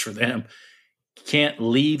that works for them can't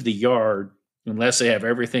leave the yard unless they have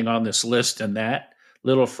everything on this list, and that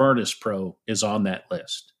little Furnace Pro is on that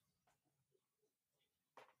list.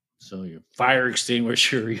 So your fire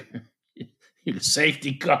extinguisher, your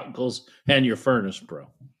safety goggles, and your Furnace Pro.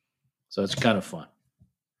 So it's kind of fun.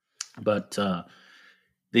 But have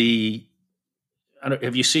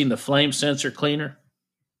you seen the flame sensor cleaner?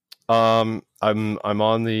 I'm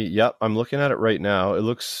looking at it right now. It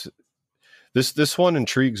looks, this one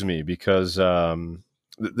intrigues me because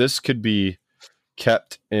this could be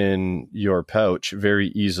kept in your pouch very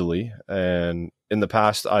easily. And in the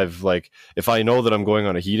past, I've if I know that I'm going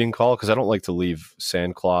on a heating call, because I don't like to leave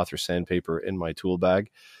sandcloth or sandpaper in my tool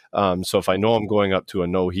bag. So if I know I'm going up to a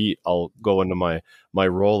no heat, I'll go into my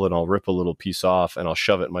roll and I'll rip a little piece off and I'll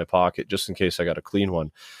shove it in my pocket just in case I got a clean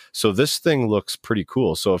one. So this thing looks pretty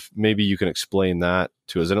cool. So if maybe you can explain that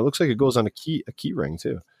to us. And it looks like it goes on a key ring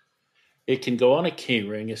too. It can go on a key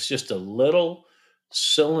ring. It's just a little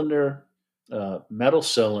cylinder, metal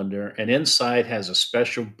cylinder, and inside has a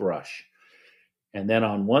special brush. And then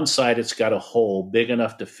on one side, it's got a hole big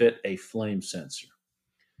enough to fit a flame sensor.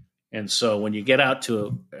 And so when you get out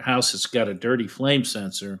to a house that's got a dirty flame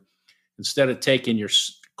sensor, instead of taking your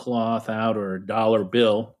cloth out or a dollar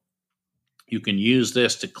bill, you can use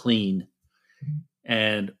this to clean.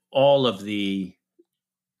 And all of the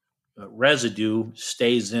residue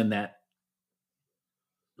stays in that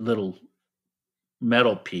little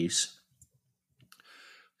metal piece.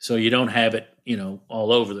 So you don't have it,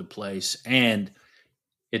 all over the place. And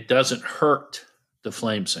it doesn't hurt the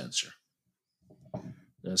flame sensor.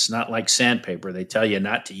 It's not like sandpaper. They tell you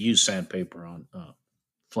not to use sandpaper on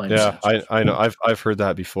flame sensors. Yeah, I know. I've heard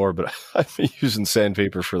that before, but I've been using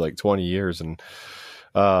sandpaper for like 20 years, and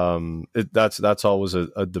that's always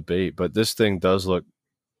a debate. But this thing does look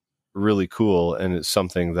really cool, and it's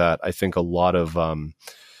something that I think a lot of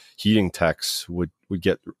heating techs would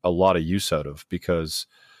get a lot of use out of, because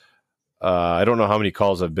I don't know how many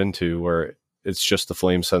calls I've been to where it's just the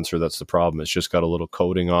flame sensor that's the problem. It's just got a little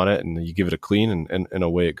coating on it, and you give it a clean, and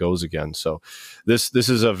away it goes again. So this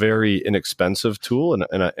is a very inexpensive tool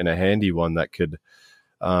and a handy one that could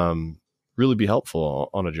really be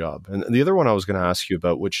helpful on a job. And the other one I was going to ask you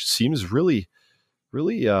about, which seems really,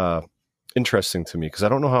 really interesting to me because I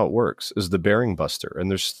don't know how it works, is the bearing buster.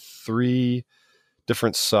 And there's 3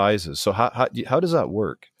 different sizes. So how does that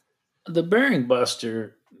work? The bearing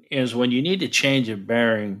buster is when you need to change a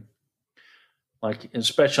bearing, like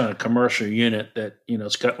especially on a commercial unit that,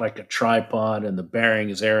 it's got like a tripod and the bearing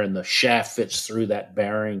is there and the shaft fits through that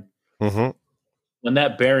bearing. Mm-hmm. When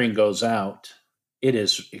that bearing goes out, it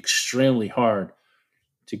is extremely hard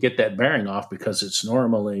to get that bearing off because it's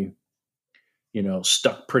normally,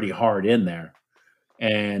 stuck pretty hard in there.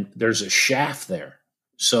 And there's a shaft there.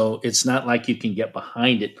 So it's not like you can get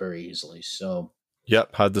behind it very easily. So,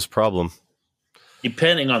 yep, had this problem.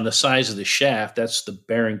 Depending on the size of the shaft, that's the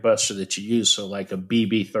bearing buster that you use. So like a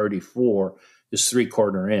BB34 is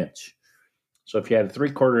 3/4 inch. So if you had a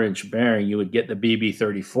 3/4 inch bearing, you would get the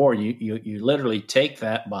BB34. You literally take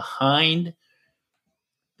that behind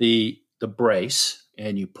the brace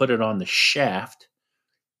and you put it on the shaft,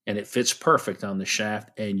 and it fits perfect on the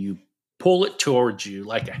shaft, and you pull it towards you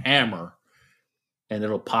like a hammer, and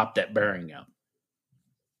it'll pop that bearing out.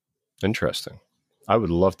 Interesting. I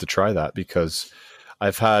would love to try that because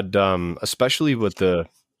I've had, especially with the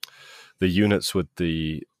units with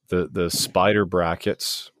the spider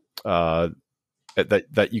brackets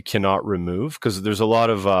that you cannot remove, because there's a lot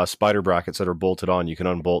of spider brackets that are bolted on. You can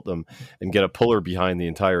unbolt them and get a puller behind the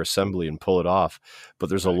entire assembly and pull it off. But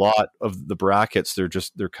there's a lot of the brackets,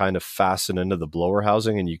 they're kind of fastened into the blower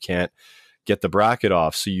housing, and you can't get the bracket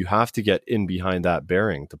off. So you have to get in behind that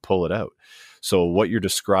bearing to pull it out. So what you're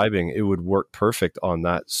describing, it would work perfect on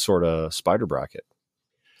that sort of spider bracket.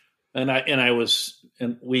 And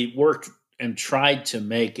we worked and tried to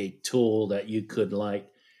make a tool that you could like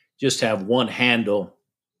just have one handle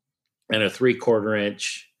and a 3/4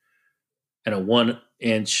 inch and a 1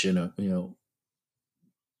 inch and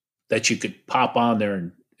that you could pop on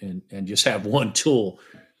there and just have one tool.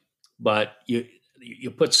 But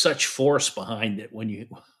you put such force behind it when you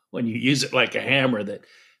use it like a hammer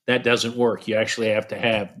that doesn't work. You actually have to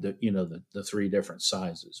have the 3 different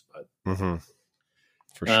sizes. But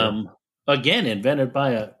for sure, again, invented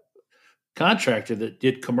by a contractor that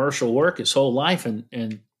did commercial work his whole life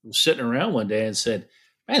and was sitting around one day and said,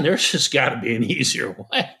 "Man, there's just got to be an easier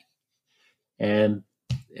way." And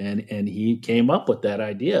he came up with that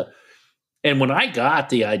idea. And when I got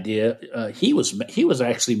the idea, he was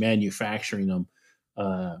actually manufacturing them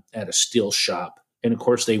at a steel shop, and of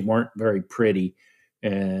course they weren't very pretty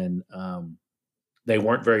and they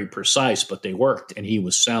weren't very precise, but they worked, and he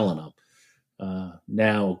was selling them.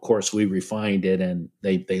 Now, of course, we refined it, and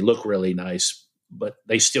they look really nice, but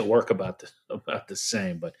they still work about the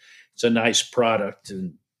same. But it's a nice product.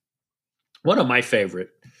 And one of my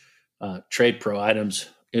favorite Trade Pro items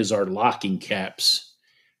is our locking caps.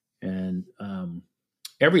 And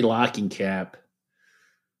every locking cap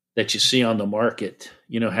that you see on the market,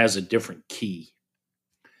 has a different key.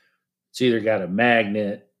 It's either got a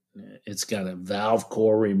magnet, it's got a valve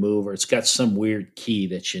core remover, it's got some weird key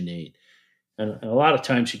that you need. And a lot of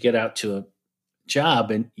times you get out to a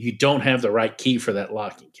job and you don't have the right key for that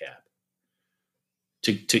locking cap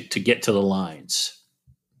to get to the lines.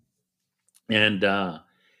 And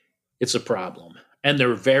it's a problem. And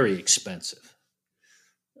they're very expensive.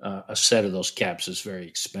 A set of those caps is very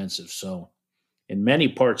expensive. So in many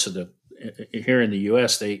parts of here in the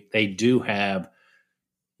U.S., they do have,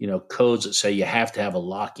 codes that say you have to have a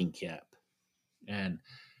locking cap. And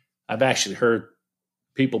I've actually heard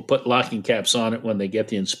people put locking caps on it. When they get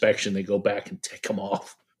the inspection, they go back and take them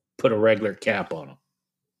off, put a regular cap on them.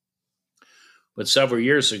 But several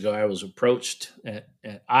years ago, I was approached at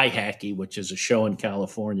iHacky, which is a show in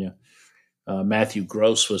California. Matthew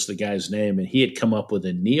Gross was the guy's name, and he had come up with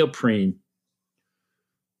a neoprene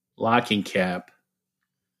locking cap,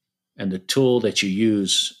 and the tool that you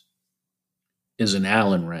use is an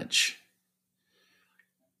Allen wrench.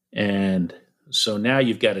 And so now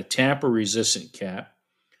you've got a tamper-resistant cap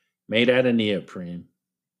made out of neoprene.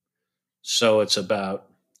 So it's about,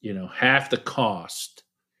 half the cost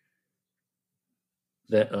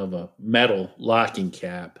of a metal locking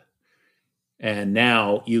cap. And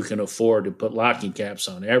now you can afford to put locking caps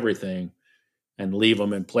on everything and leave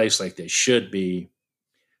them in place like they should be.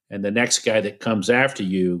 And the next guy that comes after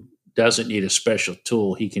you doesn't need a special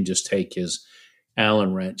tool. He can just take his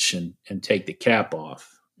Allen wrench and take the cap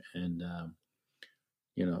off. And,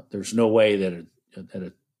 there's no way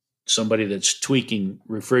that somebody that's tweaking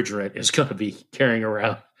refrigerant is going to be carrying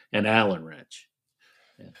around an Allen wrench.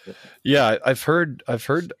 Yeah, I've heard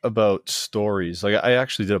about stories. Like, I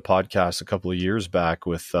actually did a podcast a couple of years back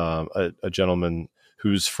with a gentleman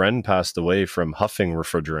whose friend passed away from huffing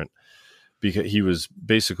refrigerant, because he was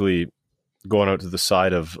basically going out to the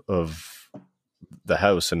side of the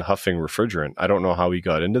house and huffing refrigerant. I don't know how he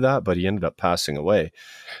got into that, but he ended up passing away.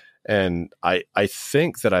 And I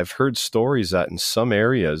think that I've heard stories that in some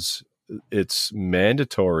areas it's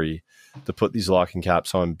mandatory to put these locking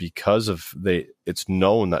caps on because it's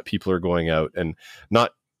known that people are going out and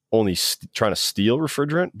not only trying to steal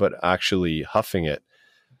refrigerant, but actually huffing it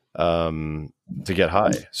to get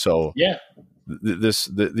high. So yeah,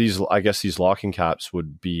 these locking caps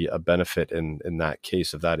would be a benefit in that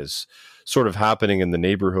case, if that is sort of happening in the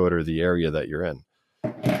neighborhood or the area that you're in.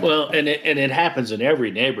 Well, and it happens in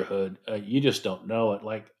every neighborhood. You just don't know it.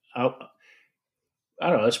 Like, I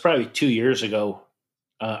don't know, it's probably 2 years ago.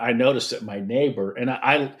 I noticed that my neighbor, and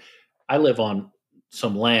I live on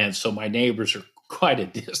some land, so my neighbors are quite a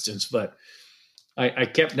distance, but I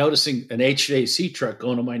kept noticing an HVAC truck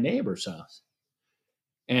going to my neighbor's house.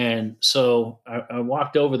 And so I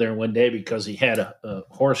walked over there one day because he had a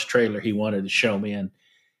horse trailer he wanted to show me. And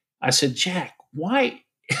I said, "Jack, why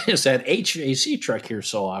is that HVAC truck here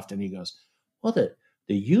so often?" He goes, "Well, the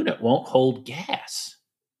unit won't hold gas."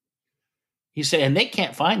 He said, "And they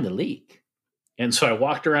can't find the leak." And so I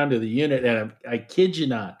walked around to the unit, and I kid you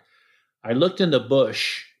not, I looked in the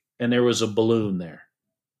bush and there was a balloon there.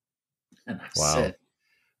 And I Wow. said,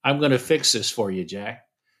 I'm going to fix this for you, Jack.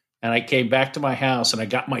 And I came back to my house and I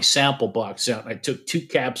got my sample box out and I took 2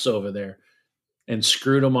 caps over there and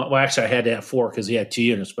screwed them on. Well, actually, I had to have 4 because he had 2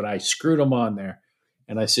 units, but I screwed them on there.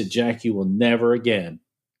 And I said, Jack, you will never again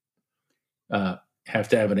have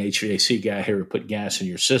to have an HVAC guy here to put gas in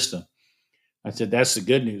your system. I said, that's the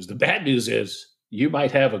good news. The bad news is you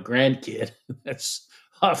might have a grandkid that's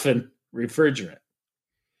huffing refrigerant.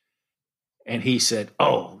 And he said,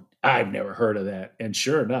 oh, I've never heard of that. And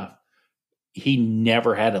sure enough, he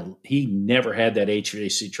never had that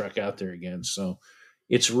HVAC truck out there again. So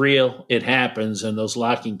it's real. It happens. And those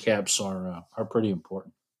locking caps are pretty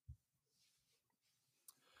important.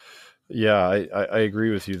 Yeah, I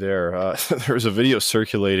agree with you there. There was a video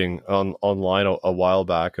circulating online a while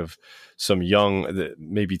back of some young,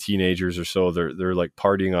 maybe teenagers or so. They're like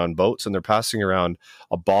partying on boats and they're passing around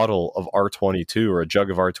a bottle of R22 or a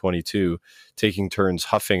jug of R22, taking turns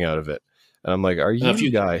huffing out of it. And I'm like, are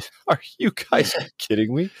you guys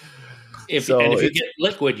kidding me? If you get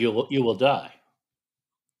liquid, you will die.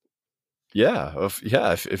 Yeah, if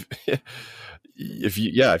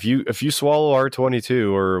you swallow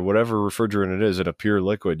R22 or whatever refrigerant it is in a pure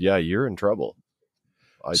liquid, yeah, you're in trouble.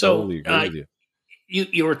 I totally agree with you.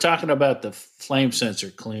 You were talking about the flame sensor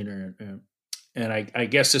cleaner, and I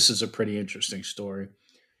guess this is a pretty interesting story.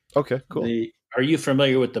 Okay, cool. Are you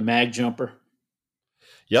familiar with the Mag Jumper?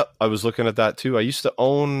 Yep, I was looking at that too. I used to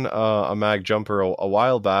own a Mag Jumper a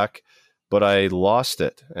while back, but I lost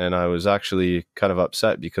it, and I was actually kind of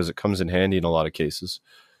upset because it comes in handy in a lot of cases.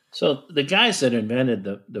 So the guys that invented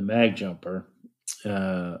the Mag Jumper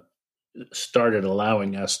started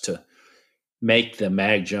allowing us to make the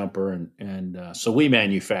Mag Jumper, and so we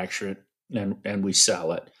manufacture it and we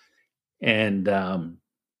sell it, and I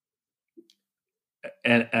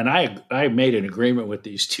made an agreement with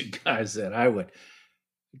these 2 guys that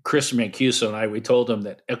Chris Mancuso and I, we told them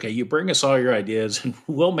that, okay, you bring us all your ideas and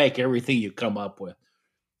we'll make everything you come up with,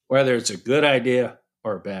 whether it's a good idea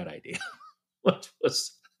or a bad idea, which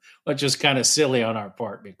was kind of silly on our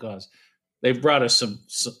part because they brought us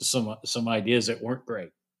some ideas that weren't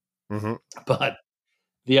great. Mm-hmm. But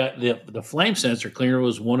the flame sensor cleaner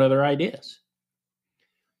was one of their ideas.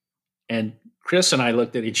 And Chris and I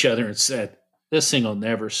looked at each other and said, this thing will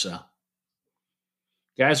never sell.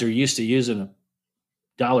 Guys are used to using a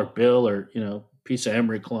dollar bill or, piece of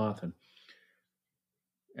emery cloth.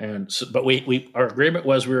 And so, but our agreement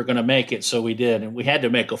was we were going to make it. So we did. And we had to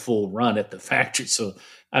make a full run at the factory. So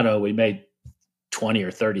I don't know, we made 20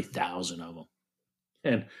 or 30,000 of them.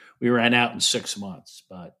 And we ran out in 6 months,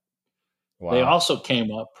 but wow. They also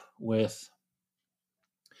came up with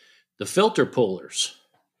the filter pullers.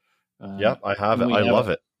 Yep, I have it. I love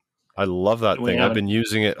it. I love that thing. I've been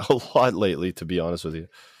using it a lot lately, to be honest with you.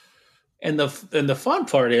 And the fun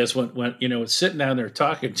part is when it's sitting down there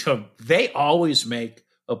talking to them, they always make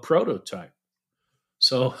a prototype.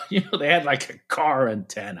 So they had like a car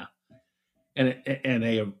antenna, and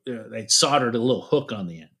they soldered a little hook on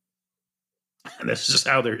the end, and this is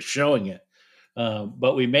how they're showing it.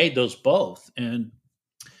 But we made those both, and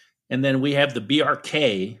then we have the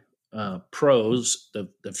BRK Pros,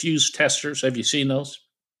 the fuse testers. Have you seen those?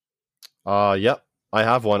 Yep, I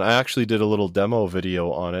have one. I actually did a little demo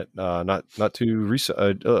video on it. Not too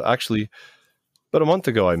recent. Actually, about a month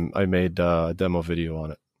ago, I made a demo video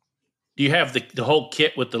on it. Do you have the whole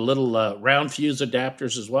kit with the little round fuse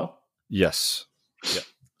adapters as well? Yes. Yeah.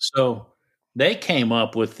 So they came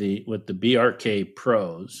up with the BRK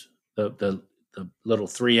Pros, the little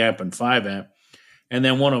 3 amp and 5 amp. And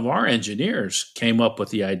then one of our engineers came up with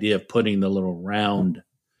the idea of putting the little round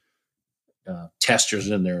testers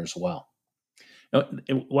in there as well. Now,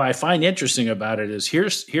 what I find interesting about it is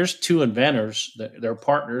here's 2 inventors, they're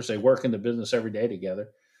partners, they work in the business every day together,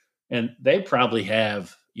 and they probably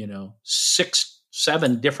have 6,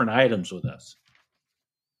 7 different items with us.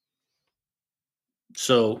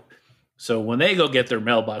 So when they go get their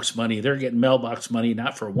mailbox money, they're getting mailbox money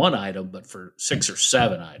not for 1 item, but for 6 or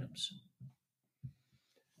 7 items.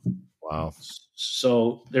 Wow.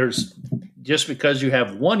 So there's, just because you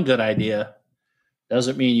have one good idea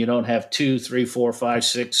doesn't mean you don't have 2, 3, 4, 5,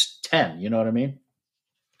 6, 10. You know what I mean?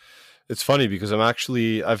 It's funny because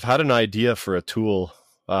I've had an idea for a tool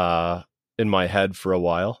in my head for a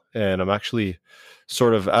while, and I'm actually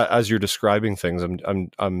sort of, as you're describing things,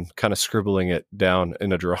 I'm kind of scribbling it down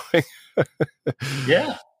in a drawing.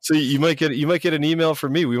 Yeah. So you might get an email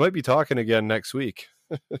from me. We might be talking again next week.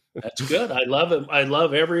 That's good. I love it. I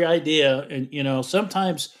love every idea. And,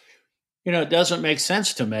 sometimes, it doesn't make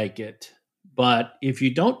sense to make it, but if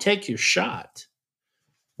you don't take your shot,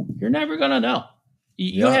 You're never going to know.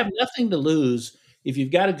 You Yeah. have nothing to lose if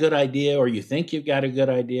you've got a good idea or you think you've got a good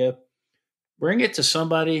idea. Bring it to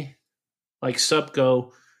somebody like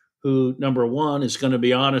Subco, who, number one, is going to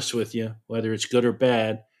be honest with you, whether it's good or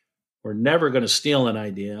bad. We're never going to steal an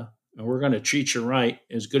idea, and we're going to treat you right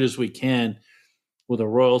as good as we can with a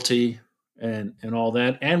royalty and all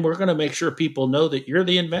that. And we're going to make sure people know that you're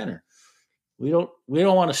the inventor. We don't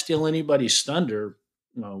want to steal anybody's thunder.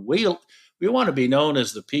 We want to be known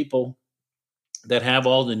as the people that have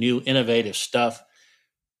all the new innovative stuff,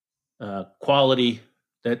 quality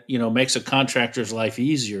that makes a contractor's life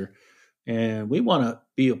easier. And we want to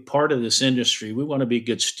be a part of this industry. We want to be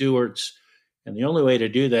good stewards, and the only way to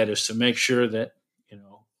do that is to make sure that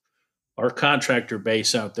our contractor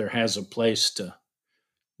base out there has a place to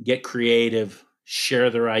get creative,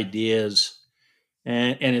 share their ideas.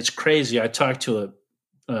 And it's crazy. I talked to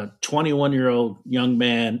a 21-year-old young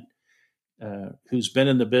man who's been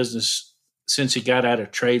in the business since he got out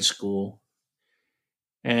of trade school.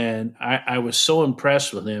 And I was so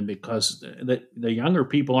impressed with him because the younger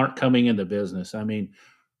people aren't coming into business. I mean,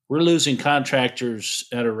 we're losing contractors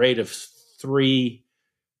at a rate of 3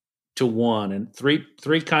 to 1, and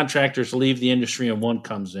three contractors leave the industry and one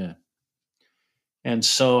comes in. And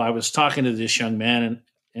so I was talking to this young man,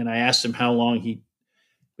 and I asked him how long he'd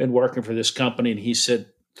been working for this company, and he said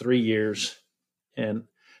 3 years. And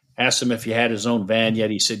asked him if he had his own van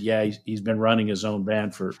yet. He said, yeah, he's been running his own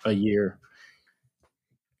van for a year.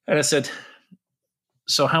 And I said,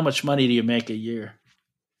 so how much money do you make a year?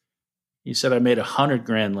 He said, I made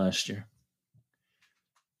 $100,000 last year.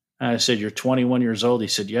 And I said, you're 21 years old? He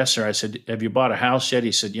said, yes, sir. I said, have you bought a house yet?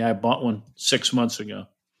 He said, yeah, I bought one 6 months ago.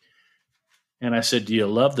 And I said, do you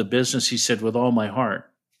love the business? He said, with all my heart.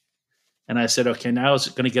 And I said, okay, now it's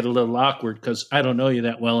going to get a little awkward because I don't know you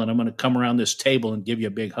that well, and I'm going to come around this table and give you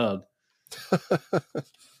a big hug.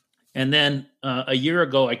 And then a year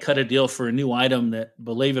ago, I cut a deal for a new item that,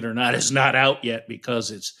 believe it or not, is not out yet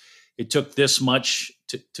because it took this much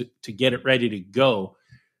to get it ready to go.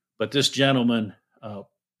 But this gentleman,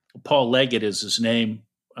 Paul Leggett is his name.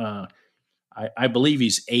 I believe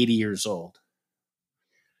he's 80 years old.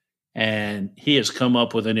 And he has come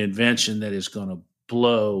up with an invention that is going to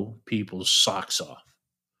blow people's socks off.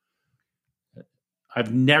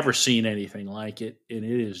 I've never seen anything like it, and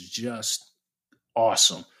it is just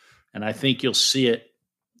awesome. And I think you'll see it.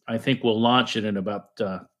 I think we'll launch it in about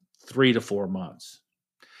 3 to 4 months.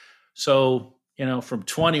 So, from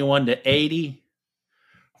 21 to 80,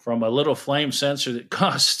 from a little flame sensor that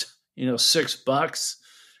cost, $6,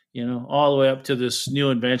 all the way up to this new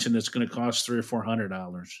invention that's going to cost $300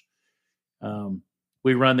 or $400.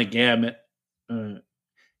 We run the gamut. And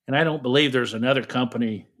I don't believe there's another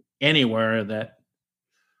company anywhere that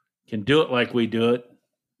can do it like we do it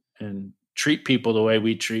and treat people the way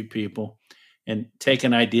we treat people and take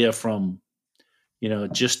an idea from,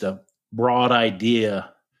 just a broad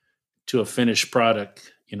idea to a finished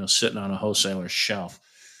product, sitting on a wholesaler's shelf.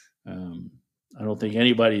 I don't think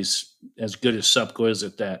anybody's as good as Subco is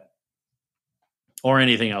at that, or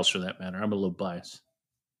anything else for that matter. I'm a little biased.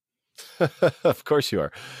 Of course you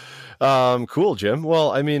are. Cool, Jim.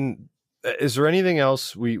 Well, I mean, is there anything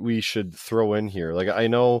else we should throw in here? Like, I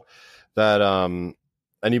know that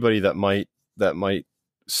anybody that might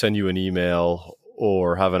send you an email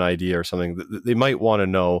or have an idea or something, they might want to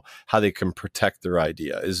know how they can protect their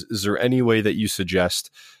idea. Is there any way that you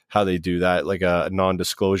suggest how they do that, like a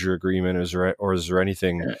non-disclosure agreement, or is there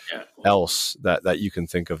anything else that you can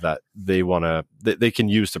think of that they can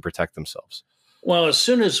use to protect themselves? Well, as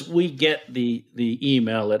soon as we get the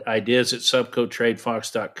email at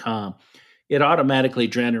ideas@subcotradefox.com, it automatically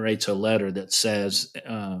generates a letter that says,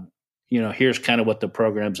 here's kind of what the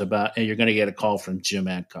program's about, and you're going to get a call from Jim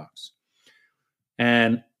Adcox.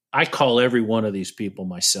 And I call every one of these people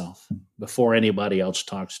myself before anybody else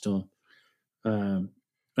talks to them.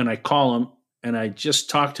 And I call them, and I just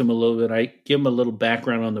talk to them a little bit. I give them a little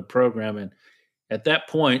background on the program. And at that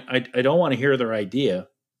point, I don't want to hear their idea.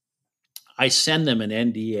 I send them an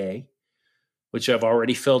NDA, which I've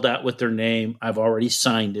already filled out with their name. I've already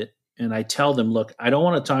signed it. And I tell them, look, I don't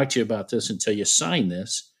want to talk to you about this until you sign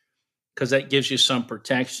this, because that gives you some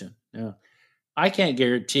protection. Now, I can't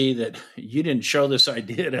guarantee that you didn't show this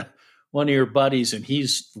idea to one of your buddies and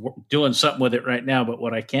he's doing something with it right now. But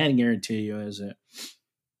what I can guarantee you is that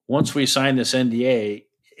once we sign this NDA,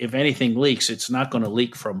 if anything leaks, it's not going to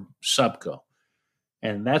leak from Subco.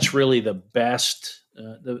 And that's really the best,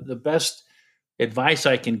 the best advice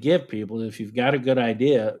I can give people. If you've got a good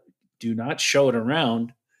idea, do not show it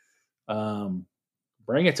around.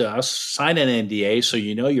 Bring it to us, sign an NDA so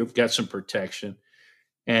you've got some protection.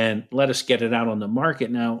 and let us get it out on the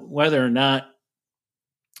market. Now, whether or not,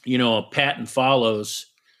 a patent follows,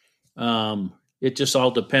 it just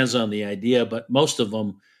all depends on the idea. But most of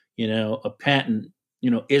them, a patent,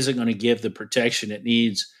 isn't going to give the protection it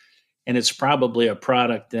needs. And it's probably a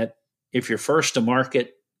product that if you're first to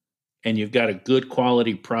market and you've got a good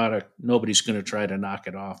quality product, nobody's going to try to knock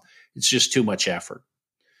it off. It's just too much effort.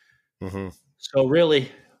 Mm-hmm. So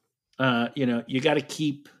really, you got to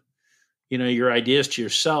keep, your ideas to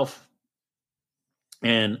yourself.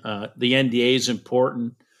 And the NDA is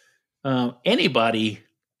important. Anybody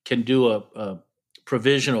can do a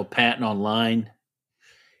provisional patent online.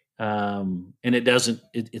 And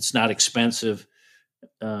it's not expensive.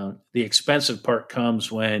 The expensive part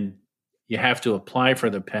comes when you have to apply for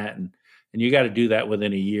the patent, and you got to do that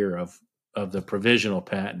within a year of the provisional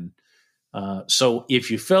patent. So if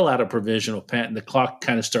you fill out a provisional patent, the clock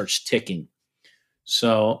kind of starts ticking.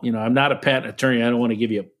 So, I'm not a patent attorney. I don't want to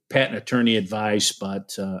give you patent attorney advice,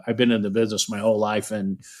 but I've been in the business my whole life,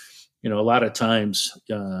 and a lot of times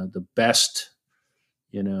the best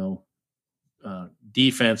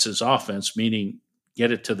defense is offense, meaning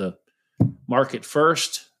get it to the market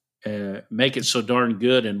first, make it so darn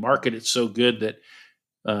good, and market it so good that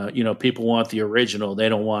people want the original. They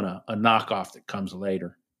don't want a knockoff that comes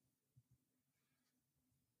later.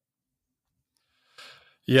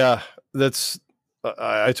 Yeah,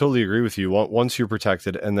 I totally agree with you. Once you're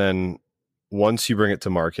protected, and then once you bring it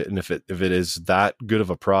to market, and if it is that good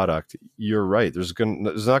of a product, you're right. There's not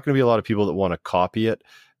going to be a lot of people that want to copy it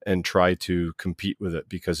and try to compete with it,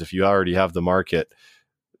 because if you already have the market,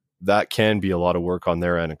 that can be a lot of work on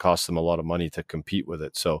their end and cost them a lot of money to compete with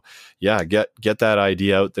it. So yeah, get that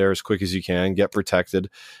idea out there as quick as you can, get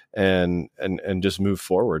protected, and just move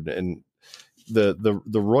forward. And the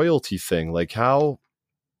royalty thing, like how,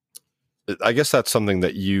 I guess that's something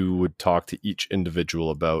that you would talk to each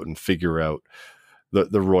individual about and figure out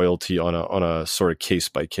the royalty on a sort of case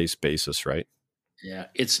by case basis, right? Yeah,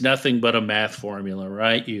 it's nothing but a math formula,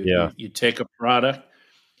 right? You take a product,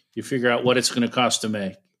 you figure out what it's going to cost to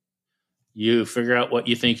make, you figure out what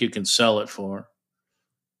you think you can sell it for,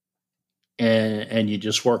 and you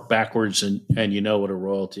just work backwards, and you know what a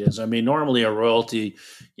royalty is. I mean, normally a royalty,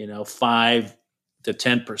 5 to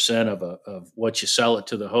 10% of what you sell it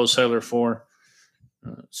to the wholesaler for.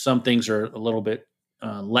 Some things are a little bit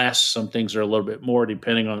less, some things are a little bit more,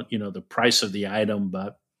 depending on the price of the item.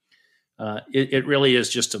 But it really is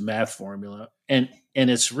just a math formula, and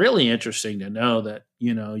it's really interesting to know that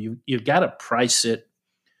you've got to price it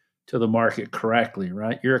to the market correctly,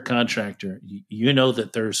 right? You're a contractor, you know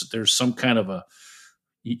that there's some kind of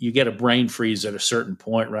you get a brain freeze at a certain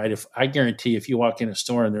point, right? If I guarantee if you walk in a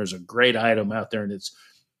store and there's a great item out there and it's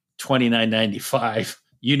 $29.95,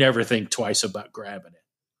 you never think twice about grabbing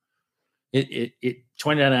it. It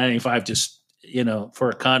 $29.95 just,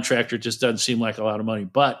 for a contractor just doesn't seem like a lot of money.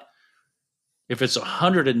 But if it's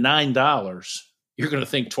 $109, you're going to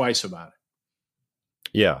think twice about it.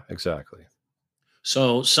 Yeah, exactly.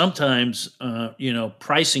 So sometimes,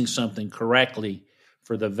 pricing something correctly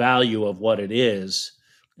for the value of what it is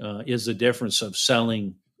the difference of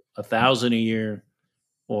selling 1,000 a year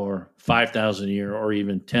or 5,000 a year or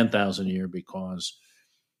even 10,000 a year, because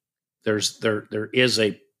there is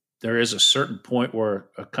a certain point where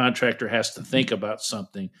a contractor has to think about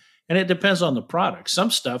something, and it depends on the product. Some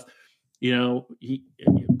stuff, a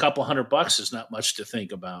couple $100 is not much to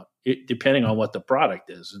think about, depending on what the product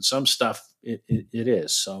is, and some stuff it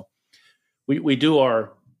is. So we do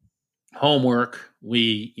our homework.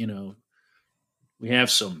 We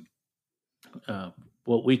have some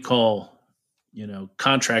what we call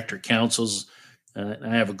contractor councils. I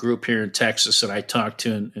have a group here in Texas that I talk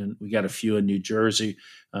to, and we got a few in New Jersey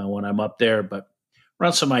when I'm up there. But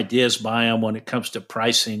run some ideas by them when it comes to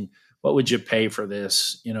pricing. What would you pay for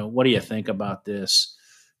this? What do you think about this?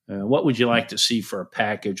 What would you like to see for a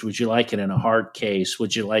package? Would you like it in a hard case?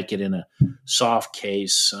 Would you like it in a soft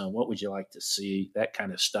case? What would you like to see? That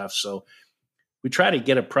kind of stuff. So we try to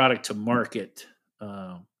get a product to market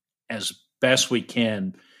as best we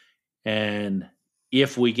can. And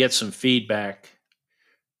if we get some feedback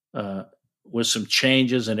with some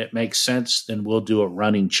changes and it makes sense, then we'll do a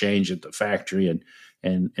running change at the factory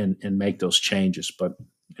and make those changes. But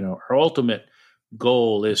our ultimate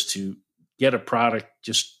goal is to get a product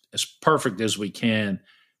just as perfect as we can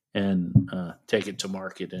and take it to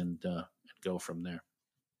market and go from there.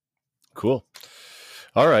 Cool.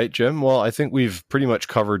 All right, Jim. Well, I think we've pretty much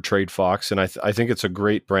covered TradeFox, and I think it's a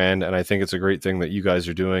great brand, and I think it's a great thing that you guys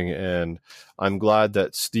are doing. And I'm glad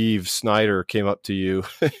that Steve Snyder came up to you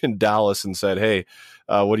in Dallas and said, "Hey,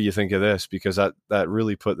 what do you think of this? Because that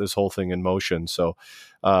really put this whole thing in motion. So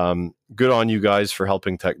good on you guys for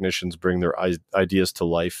helping technicians bring their ideas to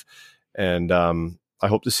life. And I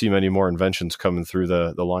hope to see many more inventions coming through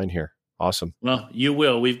the line here. Awesome. Well, you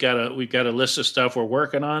will. We've got a list of stuff we're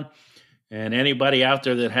working on. And anybody out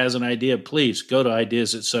there that has an idea, please go to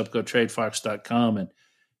ideas@subcotradefox.com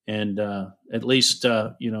and at least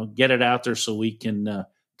get it out there so we can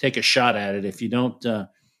take a shot at it. If you don't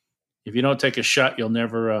take a shot, you'll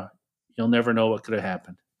never know what could have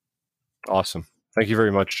happened. Awesome. Thank you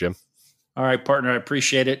very much, Jim. All right, partner. I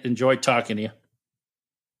appreciate it. Enjoyed talking to you.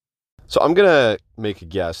 So I'm going to make a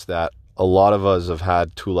guess that a lot of us have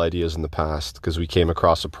had tool ideas in the past because we came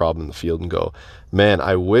across a problem in the field and go, man,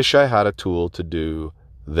 I wish I had a tool to do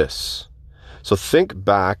this. So think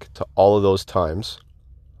back to all of those times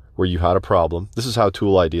where you had a problem. This is how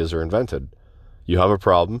tool ideas are invented. You have a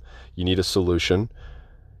problem, you need a solution,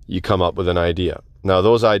 you come up with an idea. Now,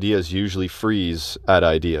 those ideas usually freeze at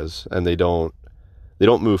ideas and they don't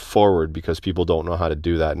move forward because people don't know how to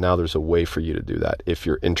do that. Now there's a way for you to do that if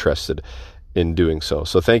you're interested in doing so.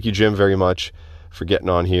 So thank you, Jim, very much for getting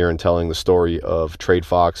on here and telling the story of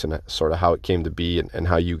TradeFox and sort of how it came to be and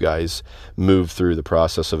how you guys moved through the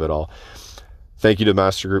process of it all. Thank you to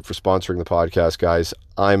Master Group for sponsoring the podcast, guys.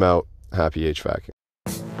 I'm out. Happy HVACing.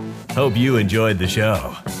 Hope you enjoyed the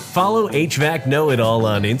show. Follow HVAC Know-It-All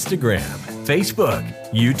on Instagram, Facebook,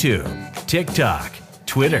 YouTube, TikTok,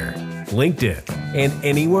 Twitter, LinkedIn, and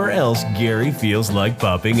anywhere else Gary feels like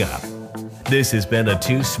popping up. This has been a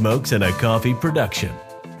Two Smokes and a Coffee production.